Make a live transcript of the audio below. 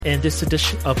In this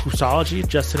edition of Hoopsology,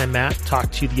 Justin and Matt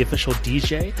talk to the official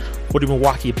DJ for the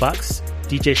Milwaukee Bucks,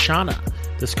 DJ Shawna.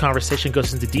 This conversation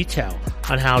goes into detail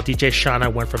on how DJ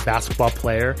Shawna went from basketball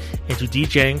player into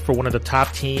DJing for one of the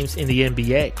top teams in the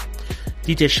NBA.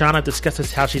 DJ Shawna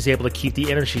discusses how she's able to keep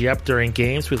the energy up during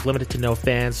games with limited to no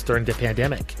fans during the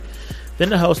pandemic.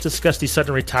 Then the host discussed the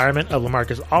sudden retirement of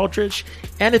LaMarcus Aldridge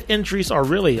and if injuries are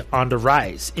really on the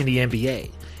rise in the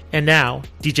NBA. And now,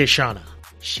 DJ Shawna.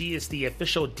 She is the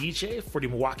official DJ for the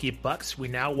Milwaukee Bucks. We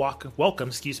now welcome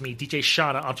DJ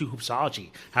Shawna onto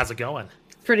Hoopsology. How's it going?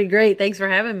 Pretty great. Thanks for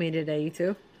having me today, you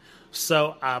two.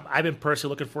 So I've been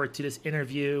personally looking forward to this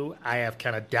interview. I have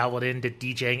kind of dabbled into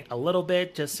DJing a little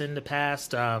bit just in the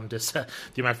past, just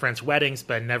through my friends' weddings,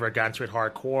 but never gotten to it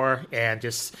hardcore. And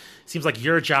just seems like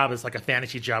your job is like a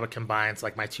fantasy job. It combines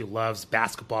like my two loves,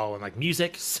 basketball and like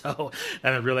music. So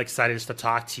I'm really excited just to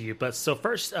talk to you. But so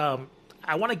first,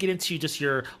 I want to get into just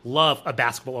your love of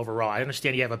basketball overall. I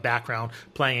understand you have a background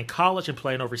playing in college and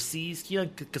playing overseas. Can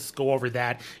you just go over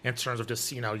that in terms of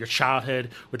just, your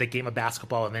childhood with the game of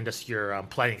basketball and then just your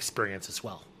playing experience as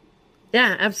well?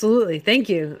 Yeah, absolutely. Thank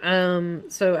you.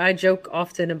 So I joke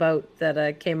often about that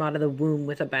I came out of the womb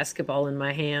with a basketball in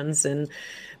my hands, and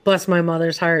bless my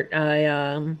mother's heart,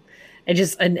 I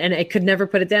could never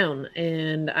put it down.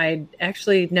 And I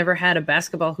actually never had a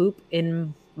basketball hoop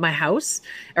in my house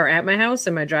or at my house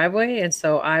in my driveway. And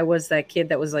so I was that kid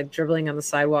that was like dribbling on the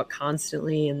sidewalk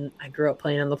constantly. And I grew up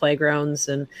playing on the playgrounds,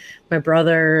 and my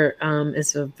brother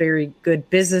is a very good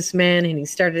businessman, and he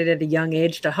started at a young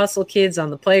age to hustle kids on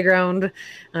the playground.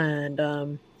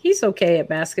 And he's okay at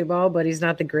basketball, but he's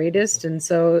not the greatest. And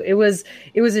so it was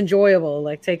enjoyable,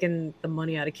 like taking the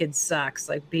money out of kids' socks,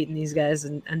 like beating these guys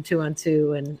and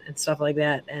 2-on-2 and stuff like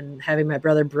that, and having my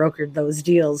brother brokered those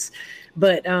deals.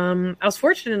 But I was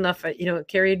fortunate enough, it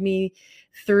carried me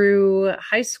through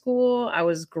high school. I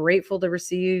was grateful to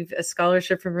receive a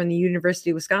scholarship from the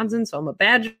University of Wisconsin. So I'm a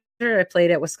Badger. I played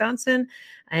at Wisconsin,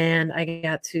 and I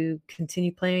got to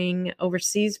continue playing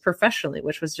overseas professionally,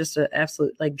 which was just an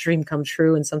absolute like dream come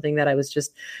true and something that I was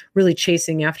just really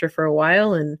chasing after for a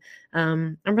while. And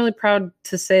I'm really proud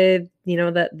to say,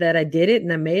 that I did it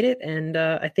and I made it. And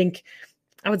I think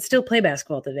I would still play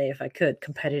basketball today if I could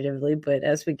competitively. But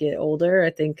as we get older, I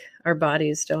think our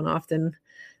bodies don't often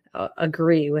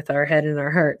agree with our head and our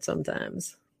heart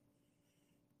sometimes.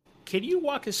 Can you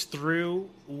walk us through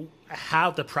how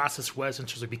the process was in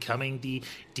terms of becoming the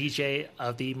DJ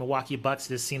of the Milwaukee Bucks?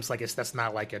 This seems like that's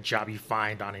not like a job you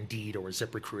find on Indeed or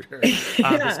ZipRecruiter.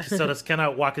 So just kind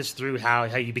of walk us through how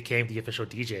you became the official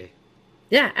DJ.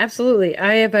 Yeah, absolutely.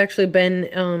 I have actually been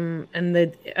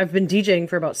I've been DJing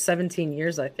for about 17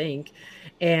 years, I think.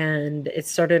 And it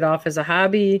started off as a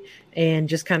hobby and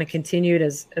just kind of continued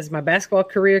as my basketball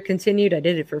career continued. I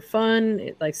did it for fun,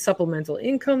 like supplemental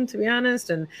income, to be honest.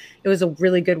 And it was a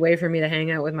really good way for me to hang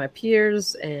out with my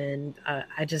peers. And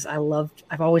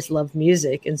I've always loved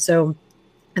music. And so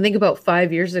I think about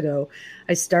 5 years ago,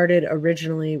 I started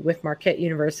originally with Marquette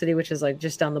University, which is like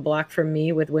just down the block from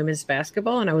me, with women's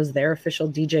basketball. And I was their official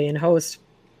DJ and host.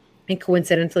 And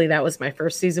coincidentally, that was my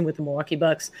first season with the Milwaukee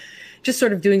Bucks, just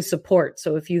sort of doing support.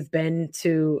 So if you've been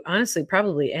to, honestly,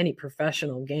 probably any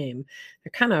professional game,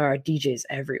 there kind of are DJs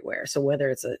everywhere. So whether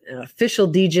it's an official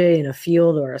DJ in a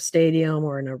field or a stadium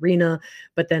or an arena,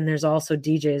 but then there's also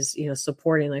DJs,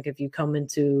 supporting, like if you come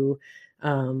into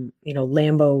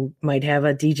Lambeau might have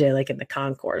a DJ like in the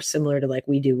concourse, similar to like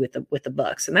we do with the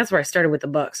Bucks. And that's where I started with the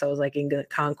Bucks. I was like in the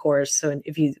concourse. So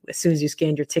as soon as you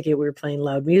scanned your ticket, we were playing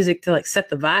loud music to like set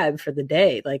the vibe for the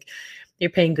day. Like, you're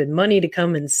paying good money to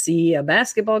come and see a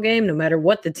basketball game, no matter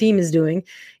what the team is doing.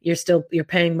 You're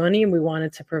paying money, and we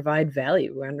wanted to provide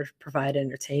value. We wanted to provide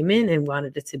entertainment and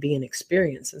wanted it to be an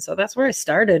experience. And so that's where I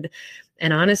started.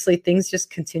 And honestly, things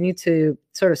just continue to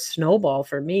sort of snowball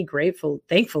for me,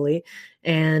 thankfully.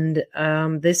 And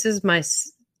this is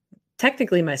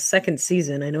technically my second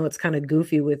season. I know it's kind of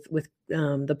goofy with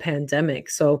the pandemic.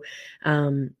 So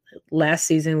last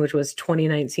season, which was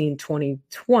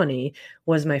 2019-2020,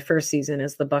 was my first season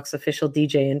as the Bucks official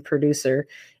DJ and producer.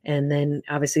 And then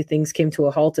obviously things came to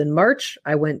a halt in March.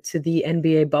 I went to the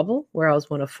NBA bubble, where I was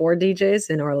one of 4 DJs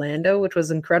in Orlando, which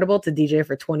was incredible, to DJ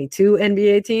for 22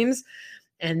 NBA teams.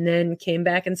 And then came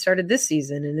back and started this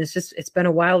season. And it's been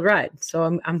a wild ride. So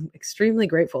I'm extremely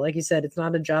grateful. Like you said, it's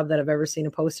not a job that I've ever seen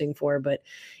a posting for, but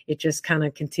it just kind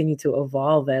of continued to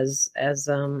evolve as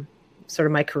sort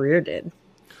of my career did.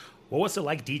 What was it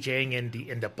like DJing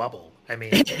in the bubble? I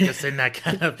mean, just in that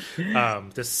kind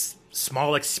of this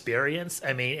small experience.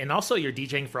 I mean, and also you're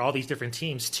DJing for all these different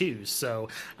teams too. So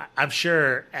I'm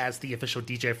sure as the official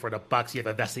DJ for the Bucks, you have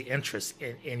a vested interest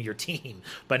in your team,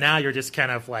 but now you're just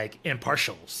kind of like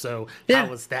impartial. So how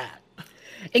was that?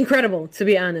 Incredible, to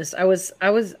be honest. I was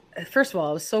first of all,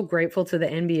 I was so grateful to the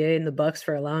NBA and the Bucks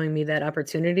for allowing me that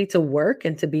opportunity to work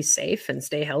and to be safe and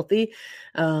stay healthy.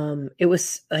 It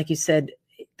was, like you said,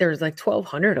 there's like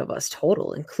 1,200 of us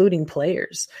total, including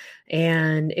players.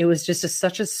 And it was just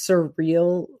such a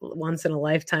surreal, once in a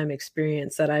lifetime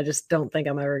experience that I just don't think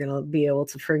I'm ever going to be able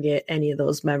to forget any of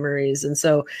those memories. And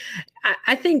so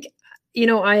I think,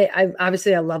 I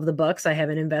obviously I love the Bucks. I have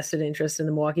an invested interest in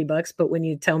the Milwaukee Bucks, but when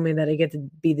you tell me that I get to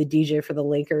be the DJ for the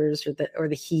Lakers or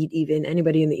the Heat, even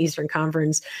anybody in the Eastern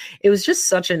Conference, it was just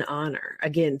such an honor,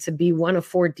 again, to be one of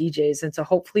 4 DJs and to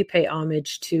hopefully pay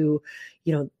homage to,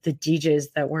 the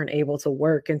DJs that weren't able to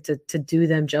work and to do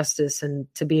them justice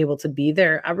and to be able to be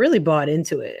there. I really bought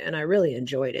into it and I really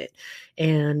enjoyed it.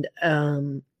 And,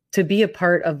 to be a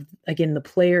part of, again, the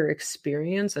player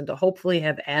experience and to hopefully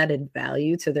have added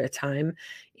value to their time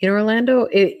in Orlando,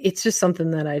 it's just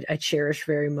something that I cherish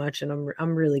very much, and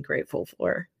I'm really grateful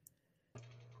for.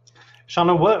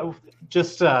 Shawna, what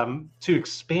just to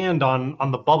expand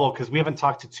on the bubble, because we haven't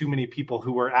talked to too many people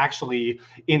who were actually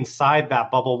inside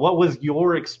that bubble. What was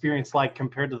your experience like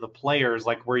compared to the players?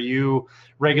 Like, were you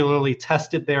regularly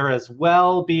tested there as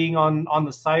well, being on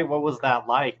the site? What was that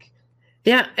like?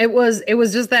 Yeah, it was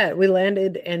just that we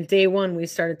landed, and day one we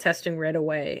started testing right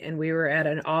away, and we were at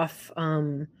an off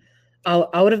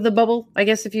out of the bubble. I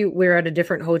guess we were at a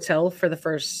different hotel for the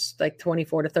first like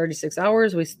 24 to 36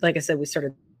 hours. We, like I said, we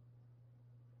started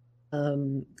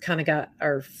kind of got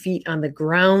our feet on the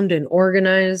ground and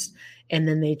organized, and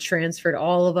then they transferred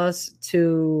all of us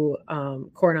to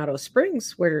Coronado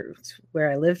Springs, where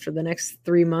I lived for the next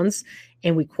 3 months.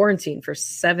 And we quarantined for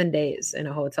 7 days in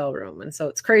a hotel room. And so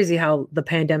it's crazy how the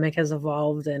pandemic has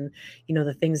evolved and,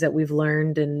 the things that we've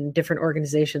learned in different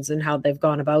organizations and how they've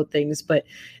gone about things. But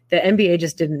the NBA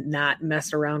just did not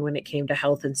mess around when it came to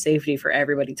health and safety for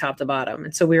everybody top to bottom.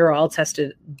 And so we were all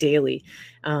tested daily,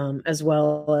 as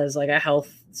well as like a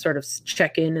health sort of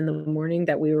check-in in the morning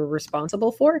that we were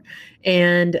responsible for.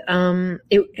 And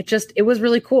it was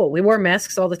really cool. We wore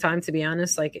masks all the time, to be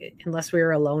honest, like unless we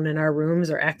were alone in our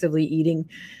rooms or actively eating.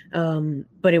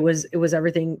 But it was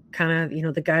everything kind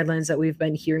of, the guidelines that we've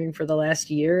been hearing for the last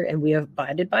year, and we have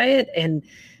abided by it. And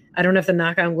I don't have to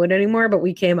knock on wood anymore, but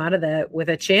we came out of that with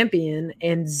a champion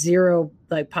and 0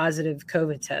 like positive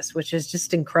COVID tests, which is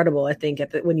just incredible. I think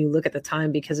when you look at the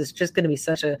time, because it's just going to be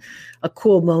such a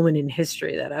cool moment in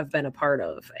history that I've been a part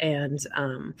of. And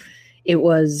it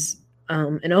was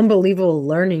an unbelievable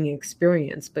learning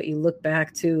experience, but you look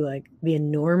back to like the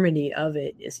enormity of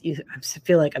it I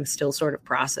feel like I'm still sort of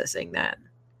processing that.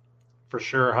 For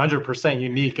sure. 100%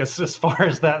 unique as far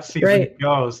as that season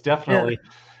goes. Definitely.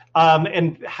 Yeah.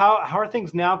 And how are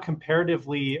things now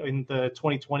comparatively in the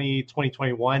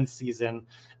 2020-2021 season?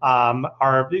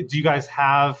 Do you guys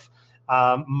have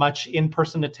much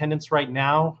in-person attendance right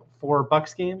now for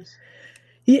Bucks games?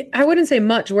 Yeah, I wouldn't say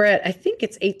much. We're at, I think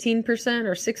it's 18%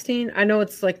 or 16. I know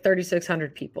it's like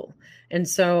 3,600 people. And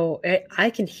so I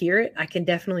can hear it. I can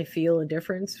definitely feel a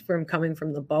difference from coming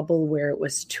from the bubble where it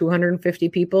was 250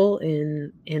 people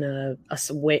in a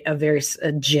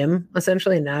gym,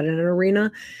 essentially, not in an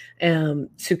arena,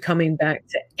 to coming back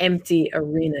to empty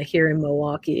arena here in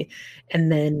Milwaukee. And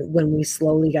then when we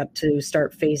slowly got to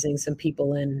start phasing some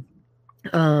people in,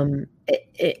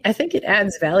 I think it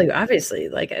adds value, obviously.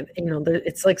 Like,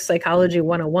 it's like psychology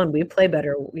 101. We play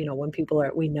better, when people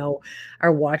we know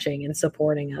are watching and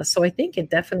supporting us. So I think it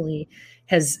definitely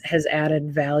has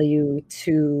added value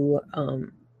to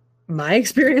my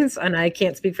experience. And I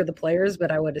can't speak for the players,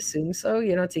 but I would assume so,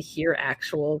 to hear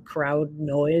actual crowd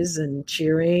noise and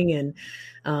cheering and,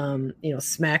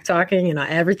 smack talking and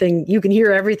everything. You can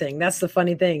hear everything. That's the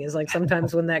funny thing, is like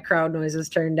sometimes when that crowd noise is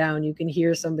turned down, you can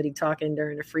hear somebody talking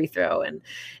during a free throw, and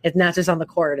it's not just on the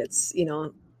court. It's,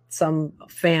 some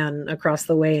fan across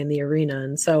the way in the arena.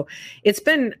 And so it's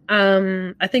been,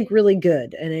 I think, really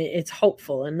good, and it's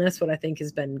hopeful. And that's what I think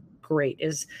has been great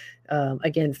is,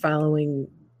 again, following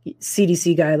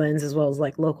CDC guidelines as well as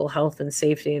like local health and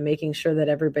safety, and making sure that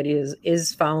everybody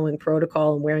is following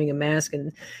protocol and wearing a mask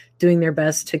and doing their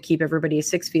best to keep everybody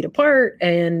 6 feet apart.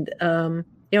 And, I'm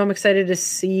excited to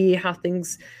see how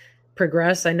things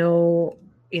progress. I know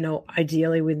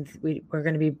ideally we're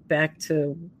going to be back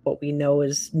to what we know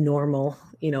is normal,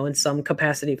 in some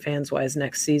capacity fans wise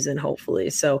next season, hopefully.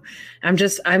 So I'm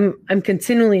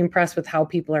continually impressed with how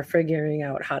people are figuring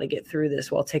out how to get through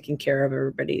this while taking care of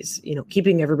everybody's,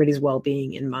 keeping everybody's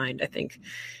well-being in mind. I think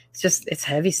it's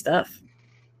heavy stuff.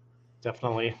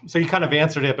 Definitely. So you kind of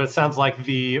answered it, but it sounds like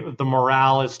the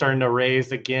morale is starting to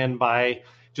raise again by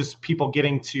just people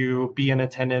getting to be in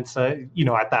attendance, at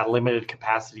that limited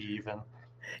capacity even.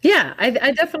 Yeah, I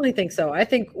definitely think so. I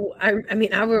think,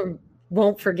 I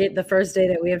won't forget the first day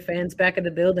that we had fans back in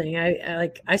the building.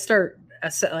 I start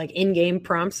like in-game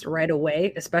prompts right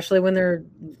away, especially when they're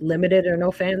limited or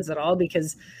no fans at all,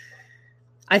 because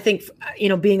I think,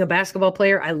 being a basketball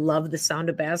player, I love the sound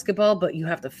of basketball, but you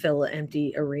have to fill an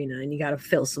empty arena and you got to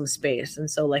fill some space.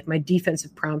 And so like my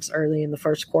defensive prompts early in the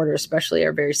first quarter, especially,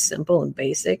 are very simple and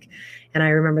basic. And I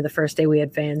remember the first day we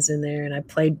had fans in there and I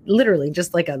played literally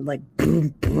just like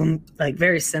boom, boom, like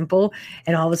very simple.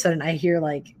 And all of a sudden I hear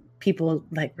like people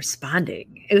like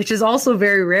responding, which is also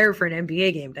very rare for an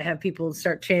NBA game to have people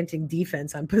start chanting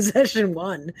defense on possession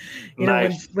one,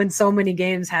 Nice. when so many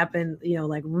games happen,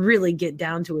 like really get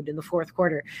down to it in the fourth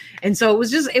quarter. And so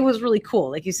it was really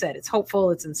cool. Like you said, it's hopeful,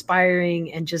 it's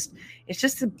inspiring, and it's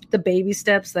just the baby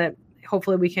steps that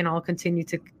hopefully we can all continue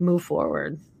to move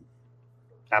forward.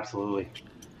 Absolutely.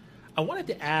 I wanted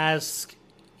to ask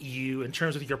you, in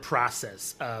terms of your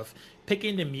process of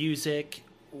picking the music,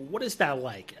 what is that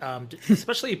like,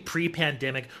 especially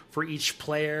pre-pandemic for each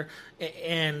player?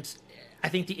 And I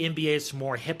think the NBA is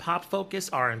more hip-hop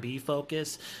focused, R&B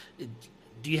focused.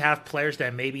 Do you have players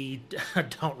that maybe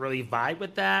don't really vibe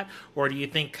with that? Or do you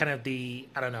think kind of the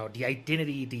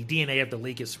identity, the DNA of the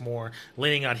league is more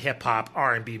leaning on hip-hop,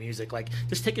 R&B music? Like,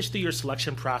 just take us through your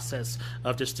selection process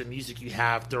of just the music you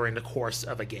have during the course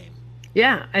of a game.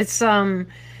 Yeah, it's I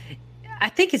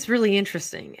think it's really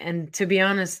interesting. And to be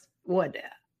honest, what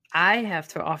I have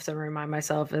to often remind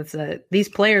myself is that these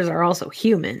players are also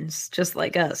humans, just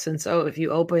like us. And so if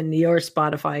you open your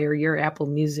Spotify or your Apple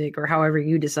Music or however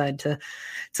you decide to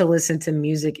listen to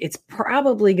music, it's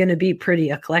probably going to be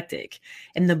pretty eclectic.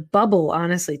 And the bubble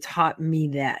honestly taught me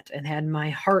that and had my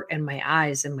heart and my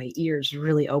eyes and my ears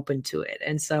really open to it.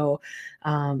 And so,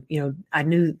 I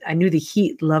knew the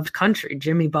Heat loved country.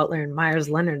 Jimmy Butler and Myers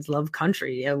Leonard loved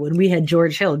country. When we had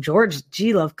George Hill, George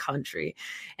G loved country.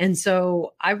 And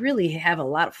so I really have a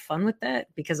lot of fun with that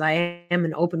because I am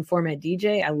an open format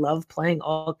DJ. I love playing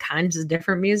all kinds of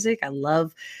different music. I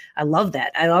love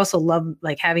that. I also love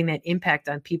like having that impact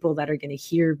on people that are going to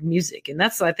hear music. And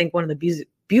that's, I think, one of the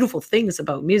beautiful things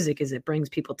about music is it brings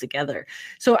people together.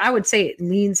 So I would say it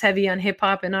leans heavy on hip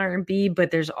hop and R&B, but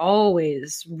there's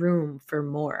always room for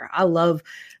more.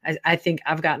 I think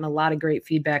I've gotten a lot of great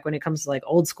feedback when it comes to like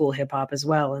old school hip hop as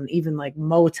well. And even like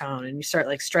Motown, and you start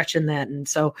like stretching that. And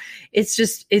so and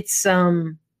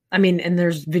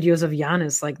there's videos of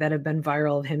Giannis like that have been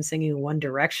viral of him singing One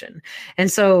Direction.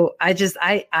 And so I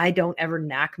don't ever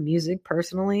knock music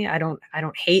personally. I don't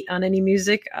hate on any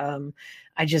music.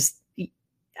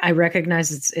 I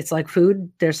recognize it's like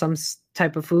food. There's some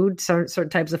type of food, certain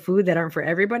types of food that aren't for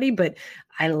everybody, but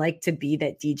I like to be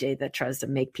that DJ that tries to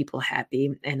make people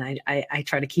happy. And I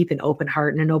try to keep an open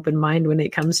heart and an open mind when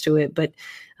it comes to it. But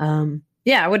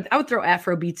I would throw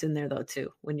Afro beats in there though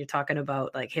too. When you're talking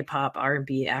about like hip hop,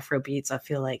 R&B, Afro beats, I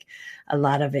feel like a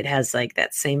lot of it has like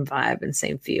that same vibe and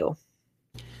same feel.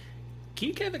 Can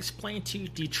you kind of explain to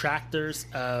detractors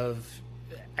of,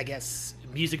 I guess,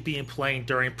 music being playing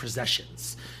during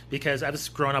possessions? Because I've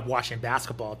just grown up watching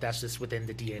basketball. That's just within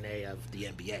the DNA of the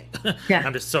NBA. Yeah.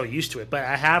 I'm just so used to it. But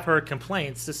I have heard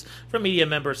complaints just from media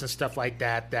members and stuff like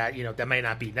that that may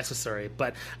not be necessary.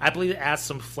 But I believe it adds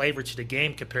some flavor to the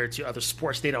game compared to other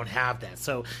sports. They don't have that.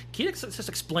 So can you just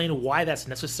explain why that's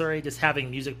necessary? Just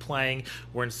having music playing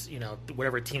when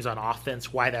whatever team's on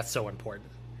offense, why that's so important?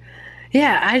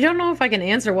 Yeah, I don't know if I can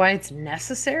answer why it's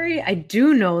necessary. I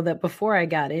do know that before I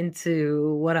got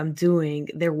into what I'm doing,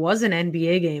 there was an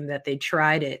NBA game that they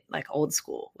tried it like old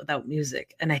school without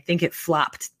music. And I think it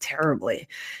flopped terribly.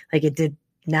 Like it did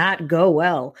not go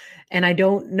well. And I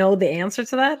don't know the answer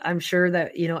to that. I'm sure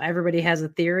that, everybody has a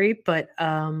theory, but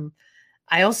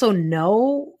I also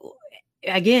know,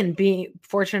 again, being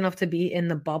fortunate enough to be in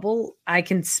the bubble, I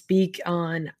can speak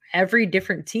on every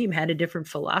different team had a different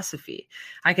philosophy.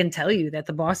 I can tell you that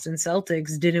the Boston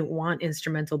Celtics didn't want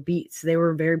instrumental beats. They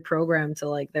were very programmed to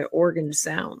like their organ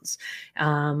sounds,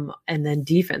 and then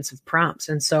defensive prompts.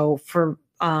 And so for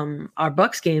our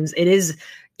Bucks games, it is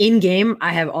in game.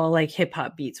 I have all like hip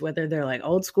hop beats, whether they're like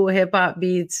old school hip hop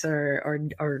beats or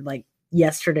like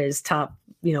yesterday's top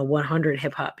 100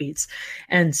 hip hop beats.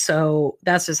 And so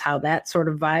that's just how that sort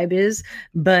of vibe is.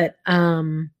 But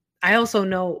I also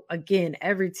know, again,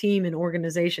 every team and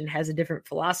organization has a different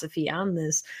philosophy on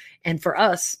this. And for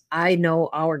us, I know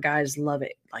our guys love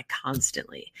it like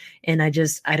constantly. And I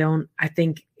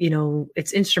think,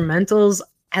 it's instrumentals.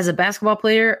 As a basketball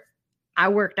player, I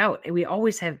worked out and I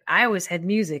always had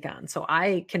music on. So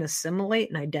I can assimilate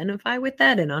and identify with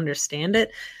that and understand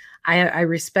it. I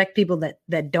respect people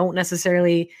that don't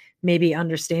necessarily maybe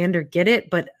understand or get it,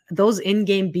 but those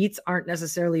in-game beats aren't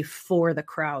necessarily for the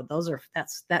crowd.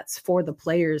 That's for the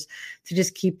players to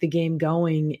just keep the game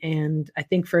going. And I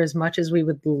think for as much as we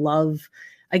would love,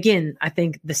 again, I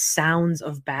think the sounds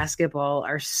of basketball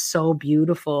are so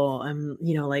beautiful. And,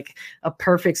 like a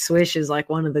perfect swish is like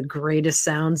one of the greatest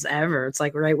sounds ever. It's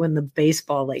like right when the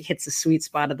baseball like hits the sweet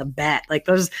spot of the bat, like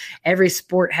every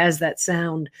sport has that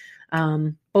sound.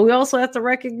 But we also have to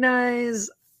recognize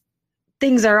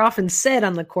things are often said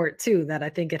on the court too, that I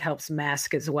think it helps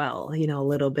mask as well, a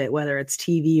little bit, whether it's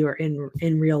TV or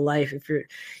in real life. If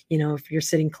you're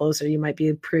sitting closer, you might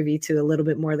be privy to a little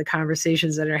bit more of the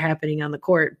conversations that are happening on the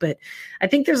court. But I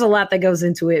think there's a lot that goes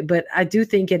into it, but I do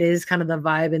think it is kind of the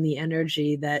vibe and the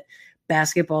energy that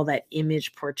basketball, that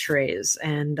image portrays.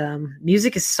 And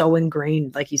music is so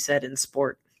ingrained, like you said, in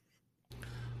sport.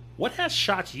 What has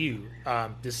shocked you? I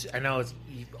know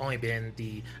you've only been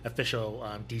the official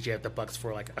DJ of the Bucks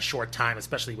for like a short time,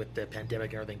 especially with the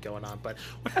pandemic and everything going on. But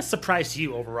what has surprised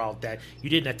you overall that you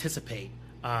didn't anticipate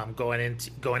going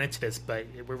into this, but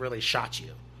it really shocked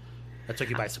you? That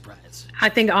took you by surprise. I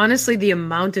think honestly, the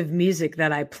amount of music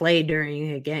that I play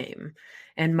during a game,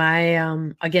 and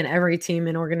my again, every team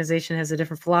and organization has a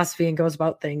different philosophy and goes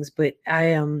about things, but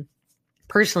I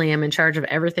personally am in charge of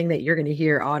everything that you're going to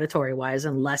hear auditory wise,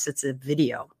 unless it's a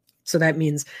video. So that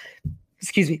means,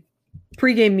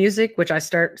 pregame music, which I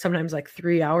start sometimes like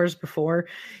 3 hours before,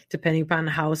 depending upon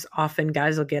how often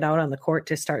guys will get out on the court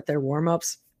to start their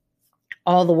warmups,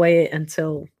 all the way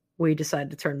until we decide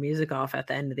to turn music off at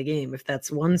the end of the game. If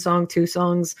that's 1 song, 2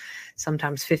 songs,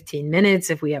 sometimes 15 minutes.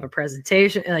 If we have a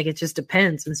presentation, like it just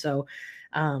depends. And so,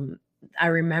 I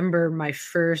remember my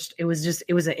first, it was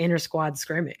an inter squad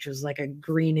scrimmage. It was like a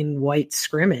green and white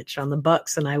scrimmage on the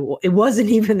Bucks. And it wasn't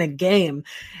even a game.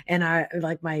 And I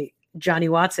like my Johnny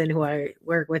Watson, who I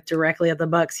work with directly at the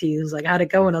Bucks, he was like, how'd it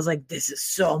go? And I was like, this is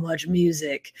so much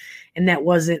music. And that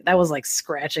was like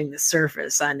scratching the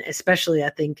surface. And especially I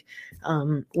think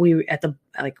we at the,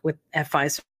 like with FI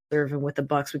and with the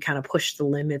Bucks, we kind of push the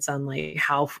limits on like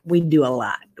how we do a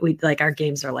lot. We like our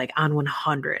games are like on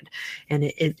 100, and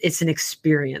it's an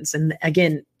experience. And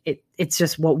again, it's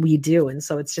just what we do, and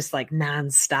so it's just like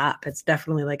nonstop. It's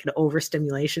definitely like an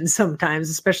overstimulation sometimes,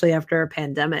 especially after a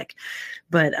pandemic.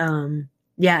 But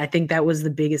yeah, I think that was the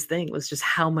biggest thing, was just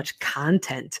how much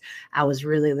content I was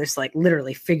really just like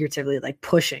literally figuratively like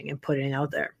pushing and putting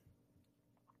out there.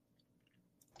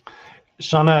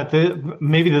 Shawna,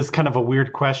 maybe this is kind of a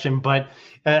weird question, but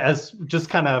as just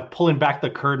kind of pulling back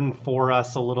the curtain for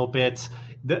us a little bit,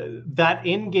 that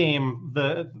in-game,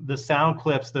 the sound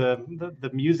clips,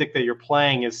 the music that you're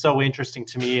playing is so interesting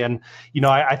to me. And,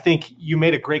 I think you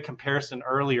made a great comparison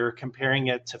earlier, comparing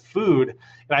it to food.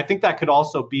 And I think that could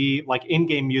also be like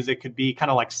in-game music could be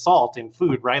kind of like salt in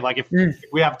food, right? Like if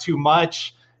we have too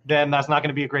much, then that's not going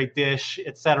to be a great dish,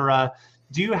 et cetera.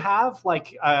 Do you have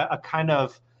like a kind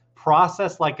of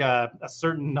process, like a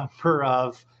certain number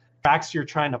of tracks you're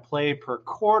trying to play per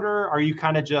quarter? Are you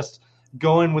kind of just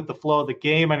going with the flow of the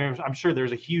game? I mean, I'm sure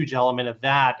there's a huge element of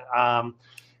that,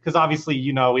 because obviously,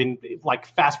 in like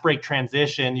fast break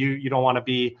transition, you don't want to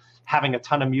be having a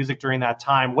ton of music during that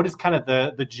time. What is kind of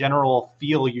the general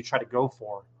feel you try to go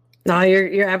for? No,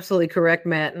 you're absolutely correct,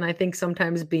 Matt. And I think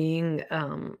sometimes being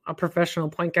a professional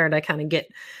point guard, I kind of get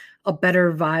a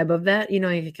better vibe of that.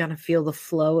 You kind of feel the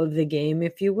flow of the game,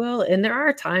 if you will. And there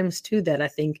are times too that I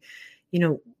think,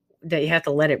 that you have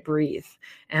to let it breathe.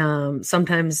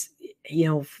 Sometimes,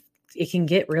 it can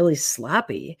get really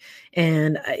sloppy,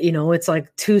 and it's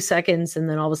like 2 seconds, and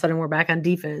then all of a sudden we're back on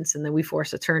defense, and then we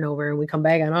force a turnover and we come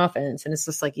back on offense. And it's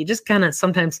just like, you just kind of,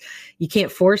 sometimes you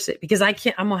can't force it, because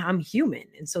I'm human.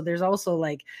 And so there's also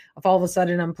like, if all of a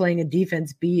sudden I'm playing a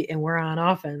defense beat and we're on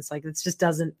offense, like it just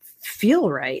doesn't feel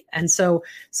right. And so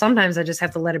sometimes I just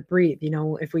have to let it breathe.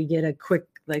 If we get a quick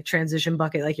like transition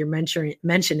bucket, like you're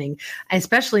mentioning,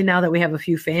 especially now that we have a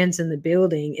few fans in the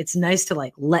building, it's nice to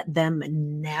like let them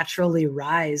naturally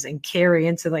rise and carry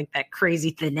into like that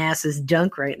crazy Thanasis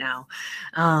dunk right now.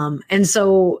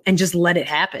 And just let it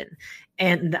happen.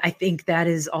 And I think that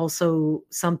is also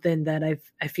something that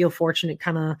I feel fortunate,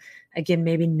 kind of, again,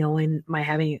 maybe knowing my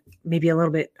having maybe a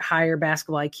little bit higher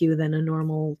basketball IQ than a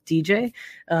normal DJ.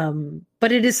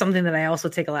 But it is something that I also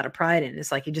take a lot of pride in.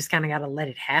 It's like, you just kind of got to let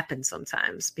it happen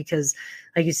sometimes, because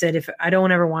like you said, if I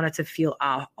don't ever want it to feel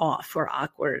off or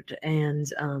awkward,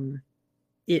 and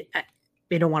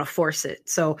they don't want to force it.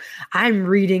 So I'm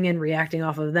reading and reacting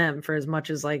off of them for as much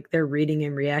as like they're reading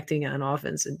and reacting on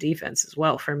offense and defense as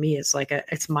well. For me, it's like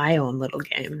it's my own little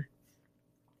game.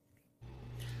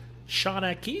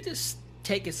 Shawna, can you just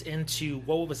take us into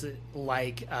what was it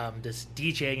like just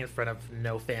DJing in front of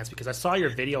no fans? Because I saw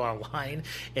your video online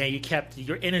and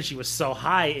your energy was so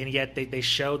high, and yet they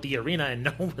showed the arena and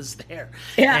no one was there.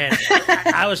 Yeah.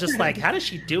 And I was just like, how is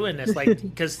she doing this? Like,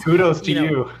 because kudos to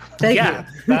you. Thank you.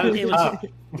 It was,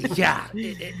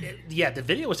 the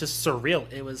video was just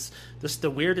surreal. It was just the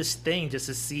weirdest thing, just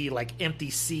to see like empty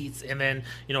seats, and then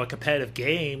a competitive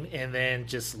game, and then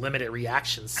just limited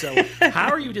reactions. So how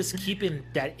are you just keeping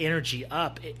that energy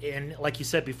up? And like you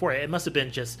said before, it must have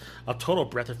been just a total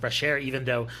breath of fresh air, even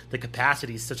though the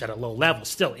capacity is such at a low level.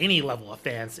 Still, any level of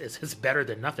fans is better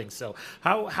than nothing. So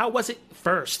how was it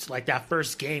first, like that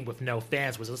first game with no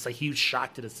fans? Was this a huge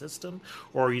shock to the system,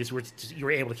 or you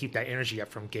were able to keep that energy up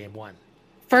from game one?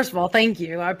 First of all, thank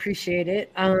you. I appreciate it.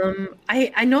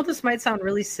 I know this might sound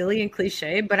really silly and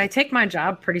cliche, but I take my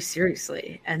job pretty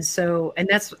seriously. So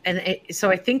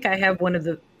I think I have one of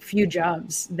the few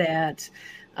jobs that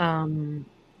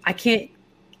I can't,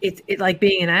 it like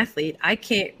being an athlete, I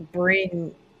can't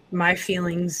bring my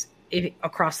feelings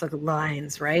across the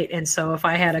lines, right? And so if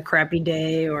I had a crappy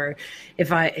day, or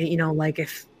if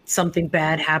if something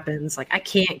bad happens, like I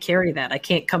can't carry that. I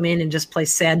can't come in and just play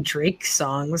sad Drake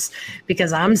songs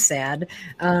because I'm sad.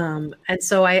 And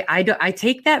so I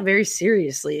take that very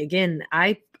seriously. Again,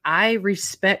 I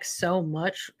respect so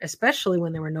much, especially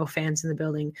when there were no fans in the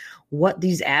building, what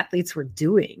these athletes were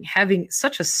doing, having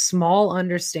such a small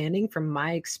understanding from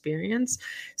my experience.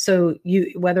 So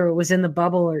whether it was in the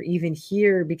bubble or even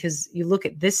here, because you look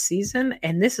at this season,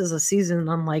 and this is a season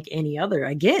unlike any other.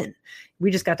 Again, we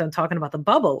just got done talking about the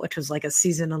bubble, which was like a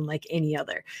season unlike any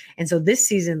other. And so this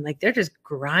season, like they're just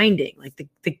grinding, like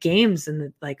the games and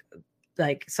the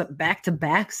like some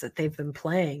back-to-backs that they've been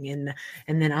playing, and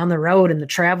then on the road and the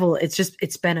travel.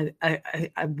 It's been a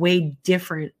way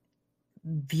different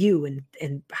view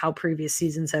and how previous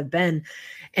seasons have been.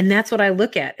 And that's what I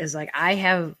look at, is like, I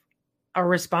have a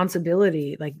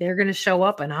responsibility. Like, they're going to show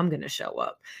up and I'm going to show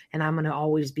up, and I'm going to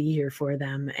always be here for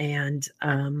them. And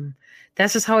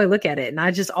that's just how I look at it. And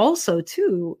I just also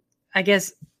too, I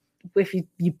guess, if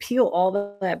you peel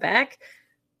all that back,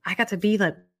 I got to be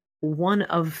like one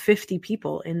of 50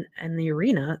 people in the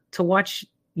arena to watch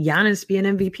Giannis be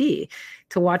an MVP,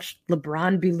 to watch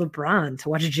LeBron be LeBron, to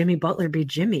watch Jimmy Butler be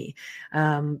Jimmy.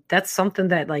 That's something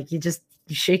that, like, you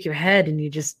shake your head and you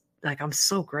just, like, I'm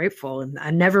so grateful. And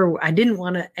I didn't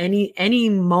want to any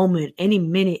moment, any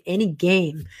minute, any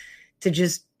game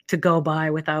to go by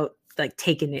without like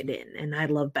taking it in. And I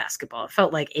love basketball. It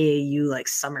felt like AAU, like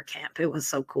summer camp. It was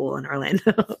so cool in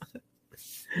Orlando.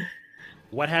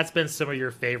 What has been some of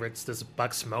your favorites, this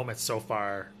Bucks moments so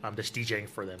far, just DJing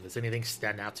for them? Does anything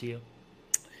stand out to you?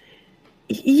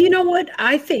 You know what?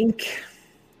 I think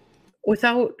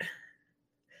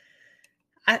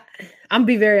I'm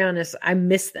be very honest, I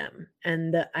miss them,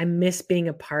 and I miss being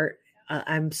a part.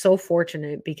 I'm so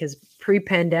fortunate because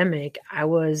pre-pandemic,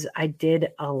 I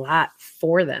did a lot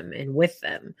for them and with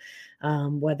them,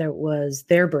 whether it was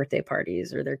their birthday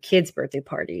parties or their kids' birthday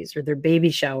parties or their baby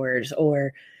showers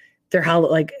or their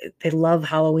they love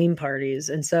Halloween parties.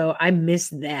 And so I miss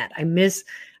that. I miss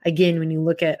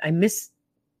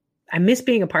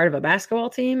being a part of a basketball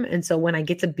team. And so when I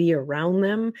get to be around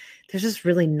them, there's just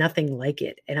really nothing like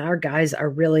it. And our guys are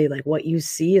really like, what you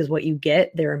see is what you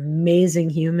get. They're amazing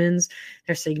humans.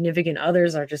 Their significant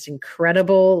others are just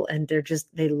incredible. And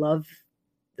they love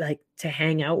like to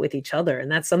hang out with each other. And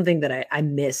that's something that I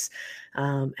miss.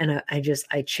 And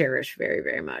I cherish very,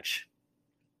 very much.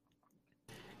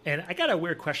 And I got a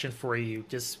weird question for you,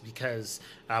 just because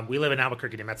we live in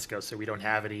Albuquerque, New Mexico, so we don't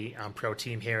have any pro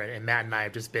team here. And Matt and I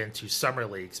have just been to summer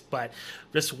leagues. But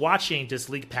just watching just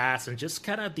League Pass and just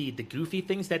kind of the goofy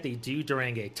things that they do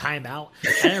during a timeout,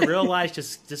 I didn't realize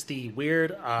just the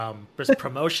weird just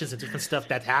promotions and different stuff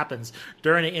that happens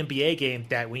during an NBA game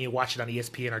that when you watch it on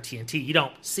ESPN or TNT, you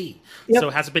don't see. Yep.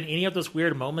 So has there been any of those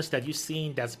weird moments that you've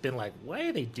seen that's been like, why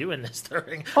are they doing this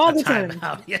during all the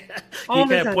timeout? Yeah. Can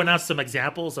you kind of point out some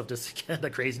examples of just the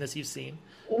craziness you've seen?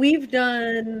 We've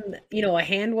done done, a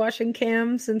hand washing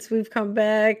cam since we've come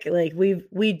back. Like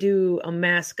we do a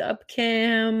mask up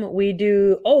cam. We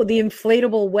do the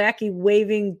inflatable wacky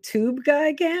waving tube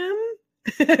guy cam.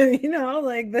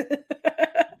 Like the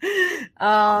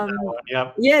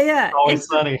yep. yeah. Always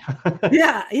sunny.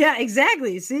 yeah,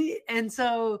 exactly. See, and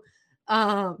so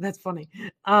that's funny.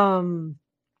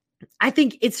 I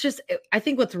think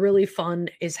what's really fun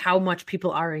is how much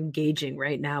people are engaging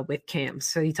right now with cams.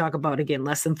 So you talk about, again,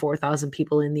 less than 4,000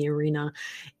 people in the arena,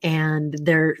 and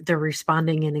they're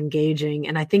responding and engaging.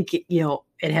 And I think,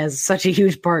 it has such a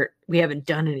huge part. We haven't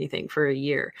done anything for a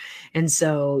year. And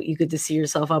so you get to see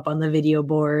yourself up on the video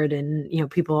board, and,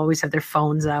 people always have their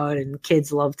phones out, and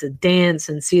kids love to dance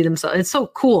and see themselves. It's so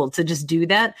cool to just do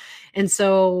that. And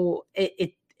so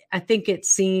I think it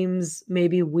seems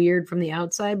maybe weird from the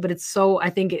outside, but I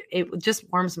think it just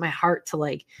warms my heart to,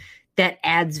 like, that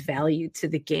adds value to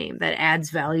the game. That adds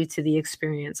value to the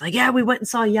experience. Like, yeah, we went and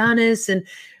saw Giannis and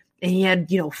he had,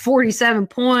 47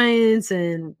 points,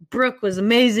 and Brooke was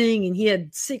amazing, and he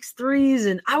had 6 threes,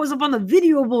 and I was up on the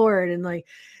video board. And like,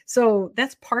 so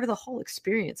that's part of the whole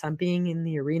experience on being in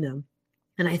the arena.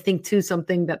 And I think too,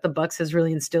 something that the Bucks has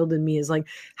really instilled in me is, like,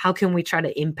 how can we try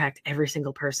to impact every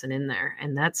single person in there?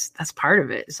 And that's part of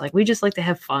it. It's like, we just like to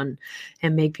have fun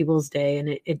and make people's day.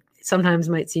 And it sometimes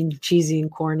might seem cheesy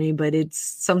and corny, but it's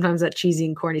sometimes that cheesy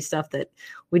and corny stuff that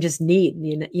we just need.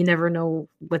 You never know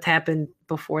what's happened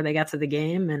before they got to the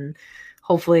game. And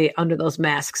hopefully under those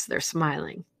masks, they're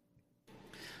smiling.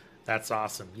 That's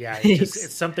awesome. Yeah.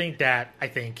 It's something that I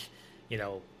think,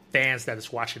 fans that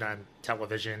is watching on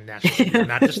television, national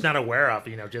TV, not aware of,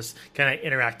 just kind of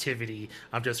interactivity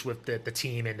just with the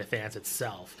team and the fans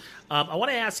itself. I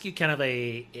want to ask you kind of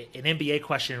an NBA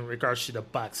question in regards to the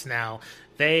Bucks. Now,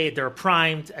 they're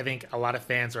primed. I think a lot of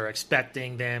fans are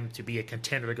expecting them to be a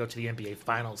contender to go to the NBA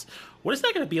Finals. What is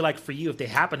that going to be like for you if they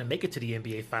happen to make it to the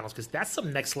NBA Finals? Because that's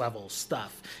some next level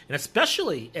stuff, and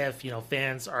especially if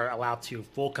fans are allowed to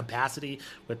full capacity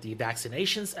with the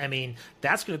vaccinations. I mean,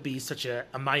 that's going to be such a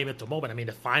monumental moment. I mean,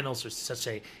 the finals are such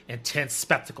a intense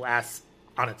spectacle as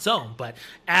on its own, but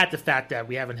add the fact that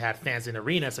we haven't had fans in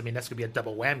arenas, I mean, that's going to be a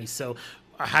double whammy. So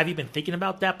have you been thinking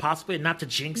about that possibly? Not to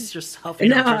jinx yourself in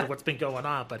terms of what's been going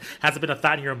on, but has it been a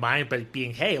thought in your mind, but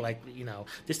being, hey, like,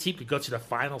 this team could go to the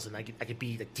finals and I could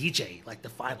be the DJ, like the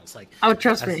finals. Like, oh,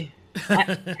 trust me.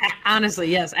 Honestly,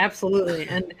 yes, absolutely.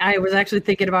 And I was actually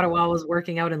thinking about it while I was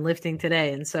working out and lifting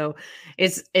today. And so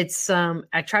it's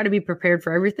I try to be prepared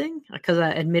for everything, because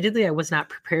admittedly I was not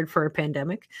prepared for a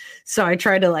pandemic. So I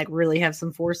try to, like, really have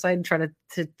some foresight and try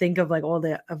to think of, like, all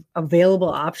the available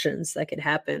options that could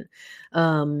happen.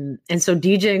 And so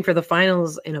DJing for the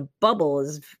finals in a bubble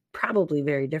is probably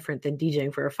very different than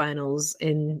DJing for a finals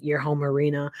in your home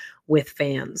arena with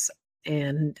fans.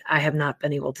 And I have not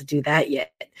been able to do that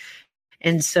yet.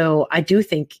 And so I do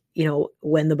think,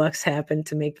 when the Bucks happen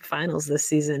to make the finals this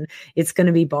season, it's going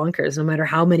to be bonkers, no matter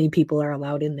how many people are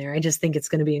allowed in there. I just think it's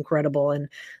going to be incredible. And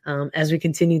as we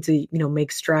continue to,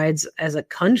 make strides as a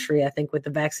country, I think with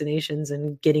the vaccinations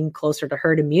and getting closer to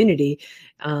herd immunity,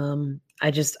 I'm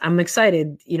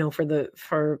excited,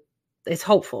 it's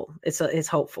hopeful. It's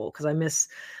hopeful, because I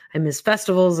miss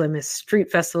festivals. I miss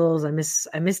street festivals. I miss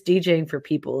DJing for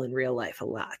people in real life a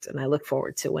lot. And I look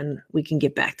forward to when we can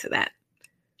get back to that.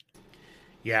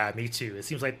 Yeah, me too. It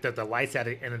seems like the lights at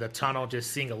the end of the tunnel, just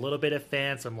seeing a little bit of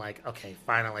fans. I'm like, okay,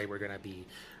 finally we're gonna be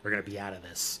out of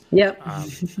this. Yep.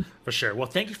 For sure. Well,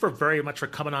 thank you very much for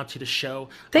coming on to the show.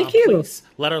 Thank you. Please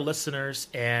let our listeners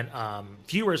and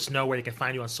viewers know where they can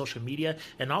find you on social media,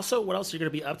 and also what else you're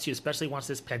going to be up to, especially once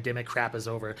this pandemic crap is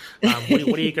over. What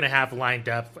are you going to have lined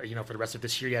up, for the rest of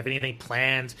this year? You have anything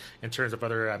planned in terms of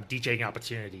other DJing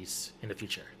opportunities in the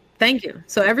future? Thank you.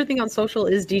 So everything on social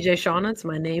is DJ Shawna. It's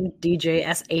my name, DJ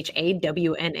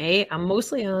SHAWNA. I'm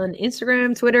mostly on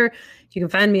Instagram, Twitter. You can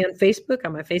find me on Facebook,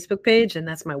 on my Facebook page, and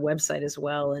that's my website as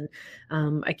well. And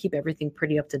I keep everything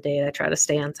pretty up to date. I try to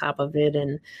stay on top of it.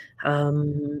 And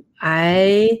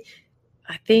I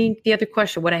think the other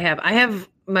question, I have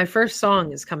my first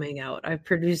song is coming out. I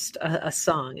produced a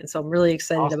song, and so I'm really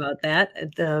excited about that.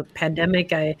 The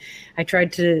pandemic, I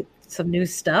tried to some new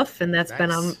stuff, and that's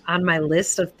been on my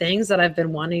list of things that I've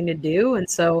been wanting to do. And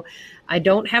so I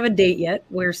don't have a date yet.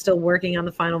 We're still working on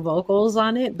the final vocals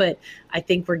on it, but I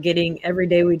think we're getting, every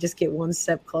day we just get one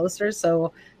step closer.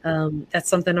 So that's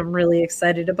something I'm really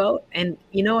excited about. And,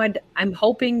 I'm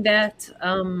hoping that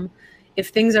if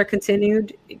things are continue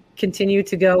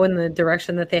to go in the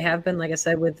direction that they have been, like I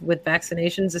said, with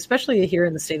vaccinations, especially here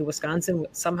in the state of Wisconsin,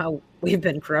 somehow we've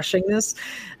been crushing this.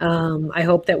 I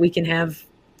hope that we can have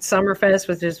Summerfest,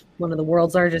 which is one of the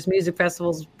world's largest music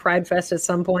festivals, Pride Fest at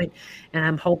some point, and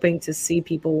I'm hoping to see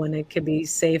people when it could be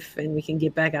safe and we can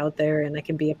get back out there and I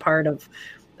can be a part of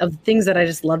things that I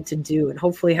just love to do and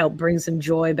hopefully help bring some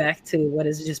joy back to what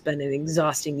has just been an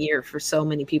exhausting year for so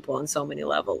many people on so many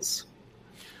levels.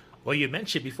 Well, you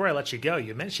mentioned, before I let you go,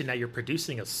 you mentioned that you're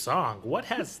producing a song. What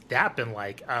has that been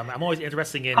like? I'm always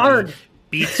interested in the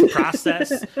beats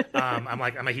process.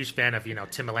 I'm a huge fan of,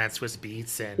 Timbaland Swiss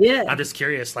beats. And I'm just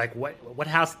curious, like what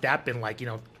has that been like,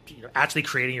 actually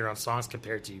creating your own songs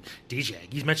compared to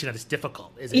DJing? You mentioned that it's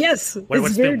difficult. Is it? Yes,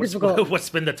 it's very difficult. What's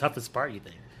been the toughest part, you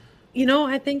think?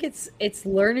 I think it's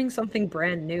learning something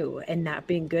brand new and not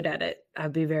being good at it. I'll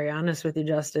be very honest with you,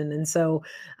 Justin. And so,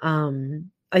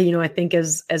 I think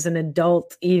as an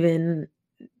adult, even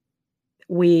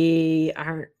we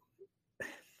aren't,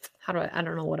 I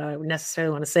don't know what I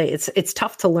necessarily want to say. It's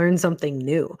tough to learn something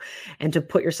new, and to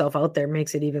put yourself out there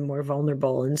makes it even more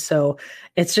vulnerable. And so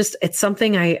it's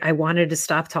something I wanted to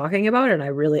stop talking about, and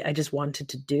I just wanted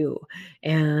to do.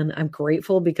 And I'm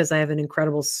grateful because I have an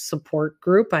incredible support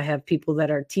group. I have people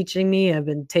that are teaching me. I've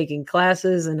been taking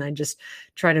classes, and I just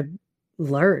try to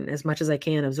learn as much as I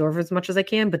can, absorb as much as I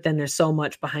can, but then there's so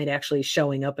much behind actually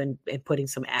showing up and putting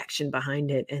some action behind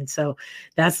it. And so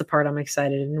that's the part I'm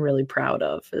excited and really proud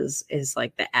of is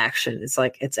like the action. It's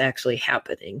like, it's actually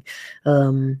happening.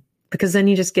 Because then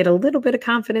you just get a little bit of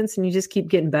confidence and you just keep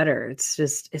getting better. It's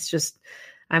just,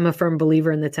 I'm a firm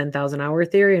believer in the 10,000 hour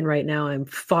theory. And right now I'm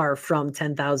far from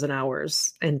 10,000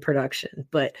 hours in production,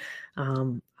 but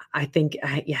I think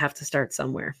you have to start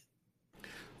somewhere.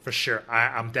 For sure.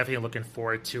 I'm definitely looking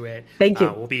forward to it. Thank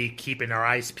you. We'll be keeping our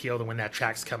eyes peeled when that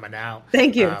track's coming out.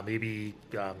 Thank you. Maybe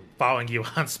following you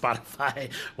on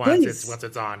Spotify once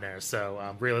it's on there. So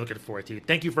I'm really looking forward to it.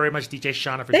 Thank you very much, DJ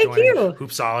Shawna, for joining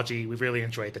Hoopsology. We really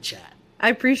enjoyed the chat. I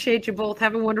appreciate you both.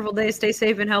 Have a wonderful day. Stay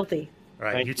safe and healthy. All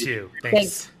right. You too.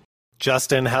 Thanks.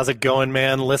 Justin, how's it going,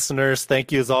 man? Listeners,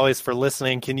 thank you as always for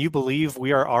listening. Can you believe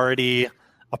we are already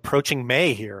approaching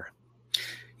May here?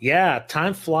 Yeah,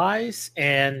 time flies,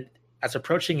 and as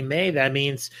approaching May, that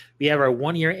means we have our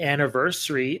 1-year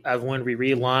anniversary of when we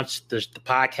relaunched the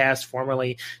podcast,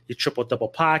 formerly the Triple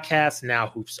Double Podcast, now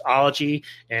Hoopsology.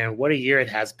 And what a year it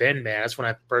has been, man. I just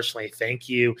want to personally thank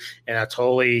you. And I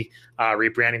totally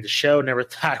rebranding the show. Never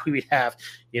thought we would have,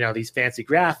 these fancy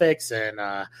graphics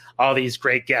and all these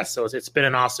great guests. So it's been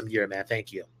an awesome year, man.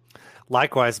 Thank you.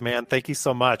 Likewise, man. Thank you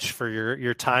so much for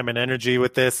your time and energy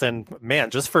with this, and man,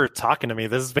 just for talking to me.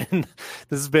 This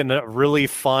has been really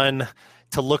fun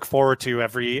to look forward to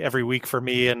every week for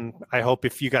me, and I hope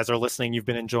if you guys are listening, you've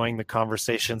been enjoying the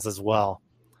conversations as well.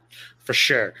 For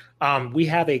sure. We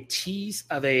have a tease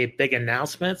of a big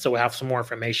announcement, so we'll have some more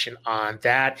information on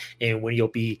that and when you'll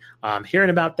be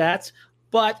hearing about that.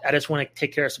 But I just want to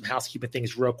take care of some housekeeping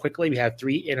things real quickly. We have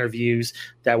 3 interviews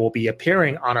that will be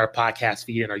appearing on our podcast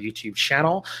feed and our YouTube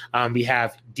channel. We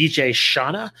have DJ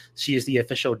Shawna. She is the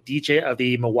official DJ of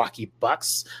the Milwaukee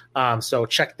Bucks. So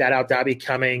check that out. That'll be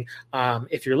coming.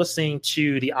 If you're listening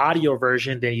to the audio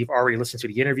version, then you've already listened to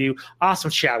the interview.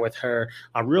 Awesome chat with her.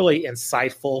 Really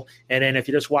insightful. And then if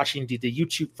you're just watching the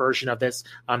YouTube version of this,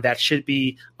 that should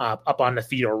be up on the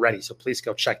feed already. So please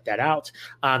go check that out.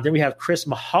 Then we have Chris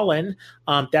Mulholland.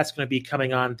 That's going to be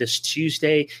coming on this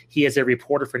Tuesday. He is a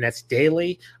reporter for Nets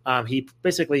Daily. He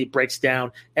basically breaks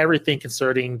down everything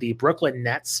concerning the Brooklyn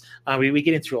Nets. We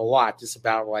get into a lot just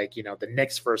about the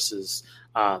Knicks versus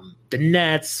the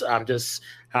Nets, just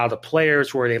how the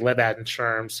players, where they live at in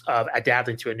terms of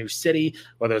adapting to a new city,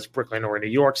 whether it's Brooklyn or New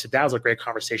York. So that was a great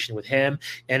conversation with him.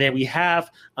 And then we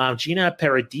have Gina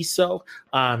Paradiso.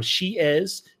 She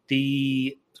is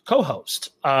the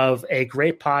co-host of a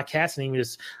great podcast, and he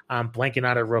was blanking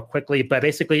on it real quickly, but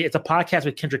basically it's a podcast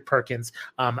with Kendrick Perkins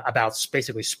about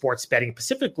basically sports betting,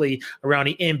 specifically around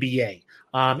the NBA.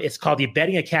 It's called the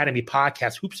Betting Academy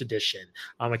Podcast, Hoops Edition,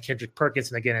 with Kendrick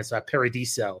Perkins, and again, it's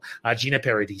Paradiso, Gina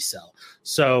Paradiso.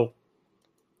 So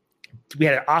we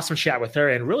had an awesome chat with her,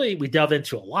 and really we delved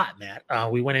into a lot, Matt.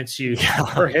 We went into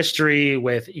her history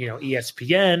with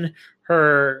ESPN,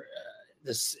 her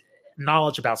this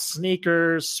knowledge about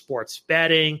sneakers, sports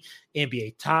betting,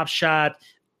 NBA Top Shot,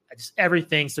 just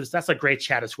everything. So that's a great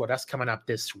chat as well. That's coming up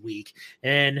this week.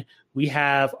 And we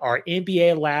have our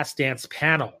NBA Last Dance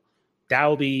panel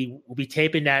we'll be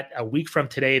taping that a week from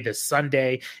today, this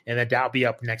Sunday, and then that'll be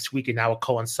up next week, and that will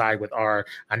coincide with our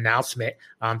announcement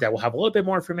that we'll have a little bit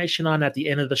more information on at the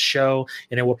end of the show,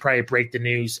 and then we'll probably break the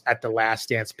news at the Last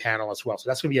Dance panel as well. So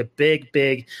that's going to be a big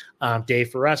day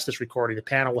for us, this recording the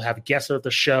panel. We'll have guests of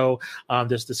the show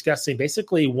just discussing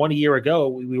basically 1 year ago,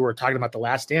 we were talking about the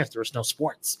Last Dance. There was no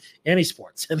sports, any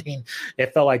sports. I mean,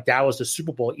 it felt like that was the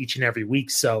Super Bowl each and every week.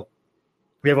 So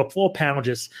we have a full panel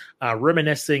just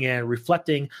reminiscing and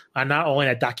reflecting on not only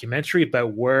that documentary,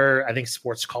 but where I think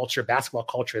sports culture, basketball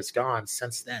culture has gone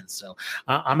since then. So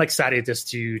I'm excited just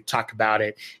to talk about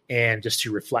it and just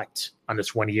to reflect on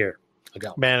this 1 year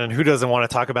ago. Man, and who doesn't want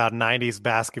to talk about 90s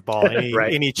basketball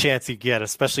any chance you get,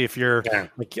 especially if you're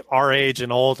like our age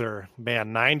and older.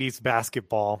 Man, 90s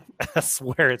basketball, that's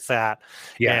where it's at.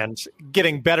 Yeah. And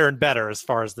getting better and better as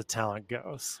far as the talent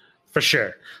goes. For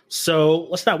sure. So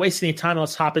let's not waste any time.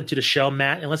 Let's hop into the show,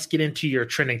 Matt, and let's get into your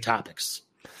trending topics.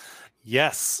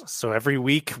 Yes. So every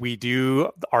week we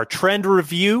do our trend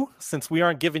review. Since we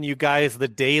aren't giving you guys the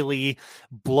daily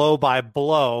blow by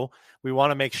blow, we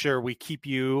want to make sure we keep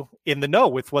you in the know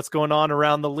with what's going on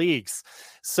around the leagues.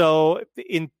 So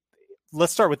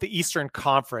let's start with the Eastern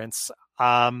Conference.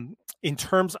 In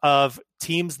terms of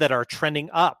teams that are trending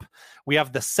up, we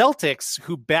have the Celtics,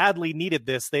 who badly needed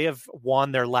this. They have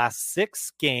won their last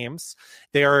 6 games.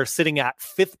 They are sitting at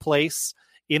 5th place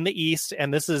in the East.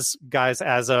 And this is, guys,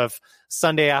 as of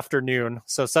Sunday afternoon.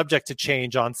 So subject to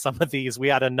change on some of these. We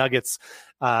had a Nuggets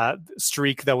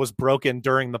streak that was broken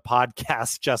during the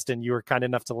podcast. Justin, you were kind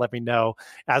enough to let me know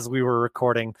as we were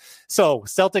recording. So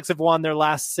Celtics have won their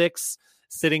last 6,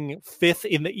 sitting 5th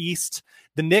in the East.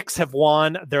 The Knicks have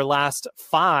won their last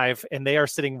 5, and they are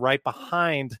sitting right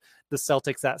behind the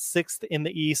Celtics at 6th in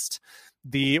the East.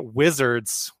 The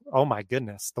Wizards, oh my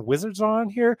goodness, the Wizards are on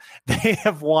here. They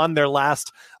have won their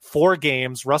last 4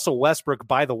 games. Russell Westbrook,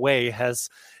 by the way, has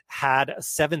had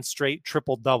 7 straight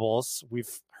triple doubles.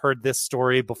 We've heard this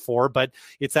story before, but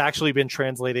it's actually been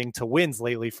translating to wins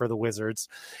lately for the Wizards.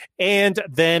 And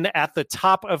then at the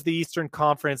top of the Eastern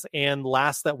Conference, and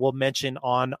last that we'll mention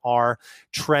on our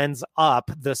trends up,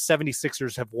 the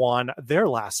 76ers have won their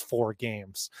last 4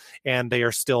 games, and they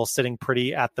are still sitting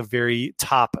pretty at the very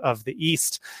top of the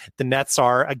East. The Nets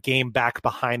are a game back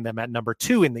behind them at number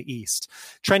 2 in the East.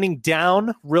 Trending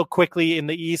down real quickly in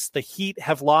the East, the Heat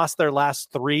have lost their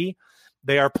last 3.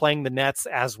 They are playing the Nets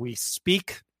as we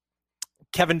speak.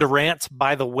 Kevin Durant,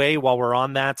 by the way, while we're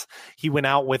on that, he went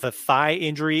out with a thigh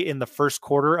injury in the first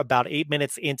quarter, about 8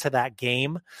 minutes into that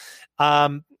game.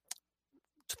 The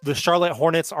Charlotte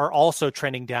Hornets are also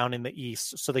trending down in the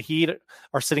East. So the Heat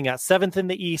are sitting at 7th in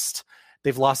the East.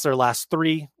 They've lost their last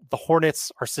 3. The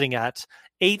Hornets are sitting at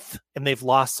 8th, and they've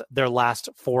lost their last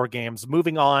 4 games.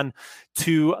 Moving on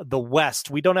to the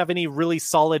West, we don't have any really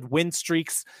solid win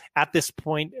streaks at this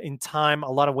point in time. A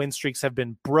lot of win streaks have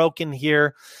been broken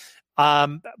here.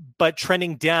 But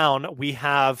trending down, we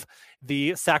have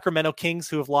the Sacramento Kings,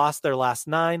 who have lost their last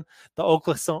 9. The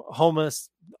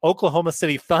Oklahoma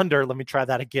City Thunder, let me try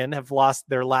that again, have lost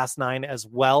their last 9 as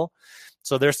well.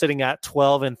 So they're sitting at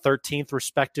 12th and 13th,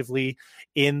 respectively,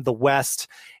 in the West.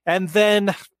 And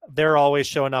then they're always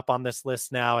showing up on this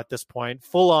list now at this point,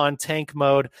 full-on tank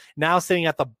mode. Now sitting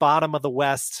at the bottom of the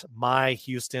West, my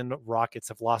Houston Rockets